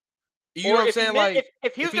 You know what I'm saying?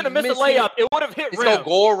 If he was gonna miss a layup, it would have hit rim. It's gonna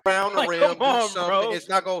go around the rim, come on, do something. Bro. It's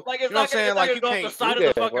not gonna. Like, you know what I'm saying? Like you can't the side of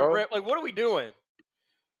the fucking bro. rim. Like, what are we doing?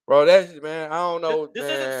 Bro, that's man. I don't know.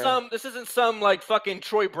 This isn't some like fucking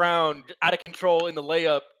Troy Brown out of control in the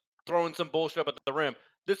layup, throwing some bullshit up at the rim.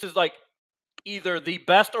 This is like either the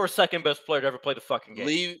best or second best player to ever play the fucking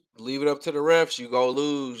game. Leave it up to the refs. You go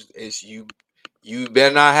lose. It's you. You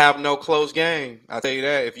better not have no close game. I tell you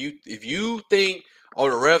that. If you think the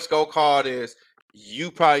refs go call this, you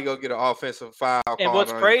probably go get an offensive foul. And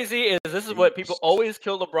what's crazy is this is what people always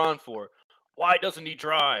kill LeBron for. Why doesn't he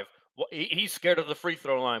drive? Well, he's scared of the free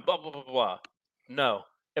throw line. Blah blah blah blah. No,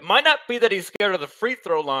 it might not be that he's scared of the free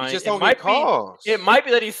throw line. He just don't get calls. It might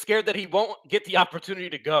be that he's scared that he won't get the opportunity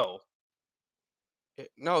to go.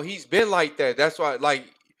 No, he's been like that. That's why, like,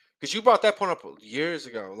 because you brought that point up years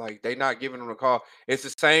ago. Like, they not giving him a call. It's the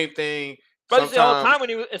same thing. But the whole time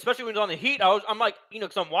especially when he was on the Heat, I'm like,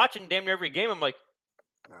 because I'm watching damn near every game. I'm like,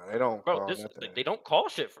 no, they don't. Bro, they don't call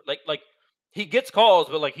shit for like he gets calls,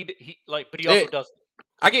 but like he also doesn't.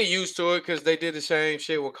 I get used to it because they did the same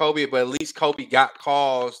shit with Kobe, but at least Kobe got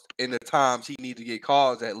calls in the times he needed to get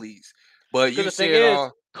calls at least. But you see it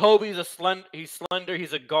all. Kobe's he's slender,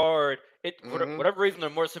 he's a guard. For whatever reason,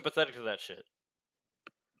 they're more sympathetic to that shit.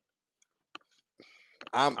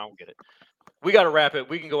 I don't get it. We got to wrap it.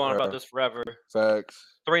 We can go on about this forever. Facts.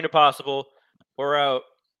 3 into possible. We're out.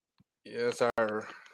 Yes, sir.